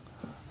well.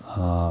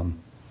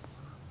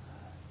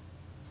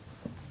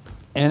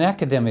 And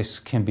academics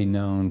can be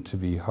known to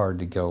be hard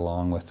to get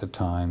along with at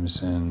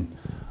times, and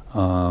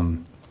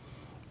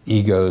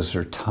egos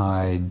are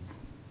tied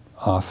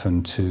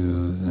often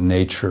to the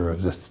nature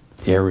of the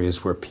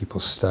areas where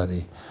people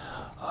study.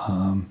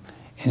 And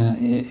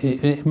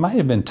it might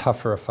have been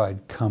tougher if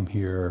I'd come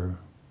here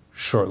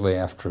shortly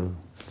after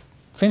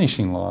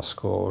finishing law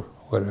school or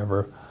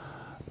whatever,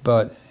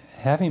 but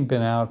having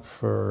been out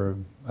for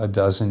a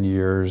dozen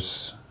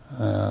years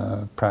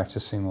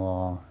practicing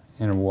law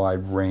in a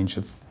wide range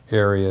of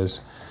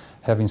areas,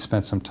 having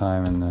spent some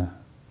time in the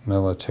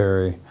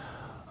military,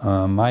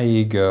 my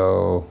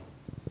ego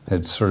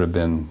had sort of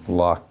been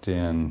locked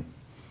in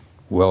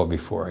well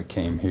before I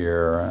came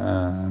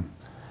here.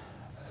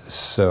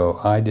 So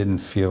I didn't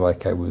feel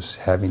like I was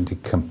having to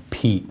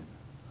compete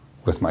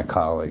with my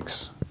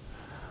colleagues.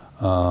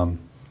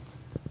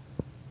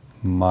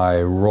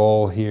 My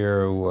role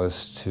here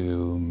was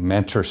to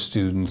mentor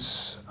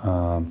students.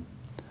 I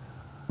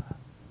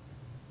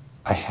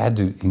had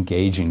to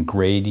engage in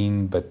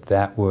grading, but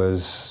that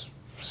was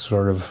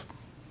sort of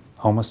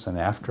almost an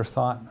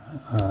afterthought.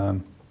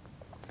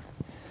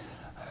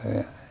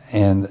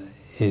 And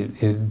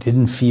it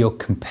didn't feel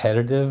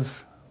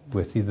competitive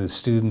with either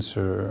students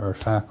or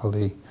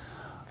faculty.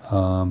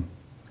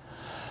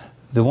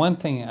 The one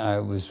thing I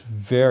was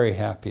very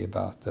happy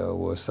about, though,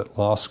 was that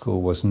law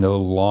school was no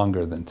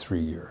longer than 3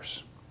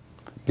 years,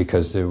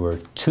 because there were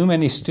too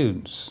many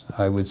students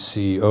I would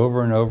see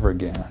over and over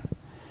again.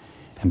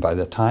 And by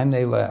the time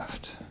they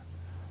left,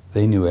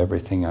 they knew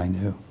everything I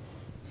knew.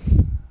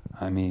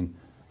 I mean,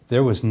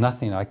 there was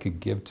nothing I could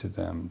give to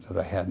them that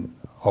I hadn't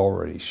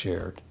already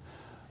shared.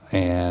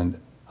 And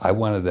I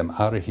wanted them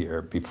out of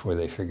here before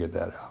they figured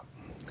that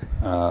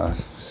out.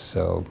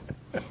 So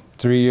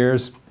 3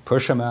 years,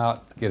 push them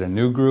out, get a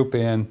new group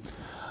in.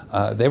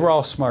 They were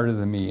all smarter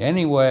than me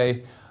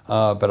anyway,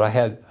 but I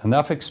had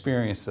enough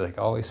experience that I could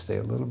always stay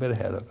a little bit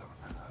ahead of them.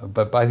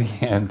 But by the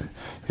end,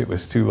 it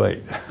was too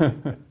late.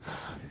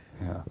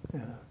 Yeah.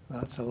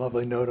 That's a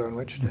lovely note on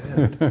which to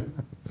end.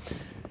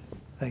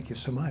 Thank you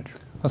so much.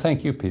 Well,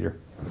 thank you, Peter.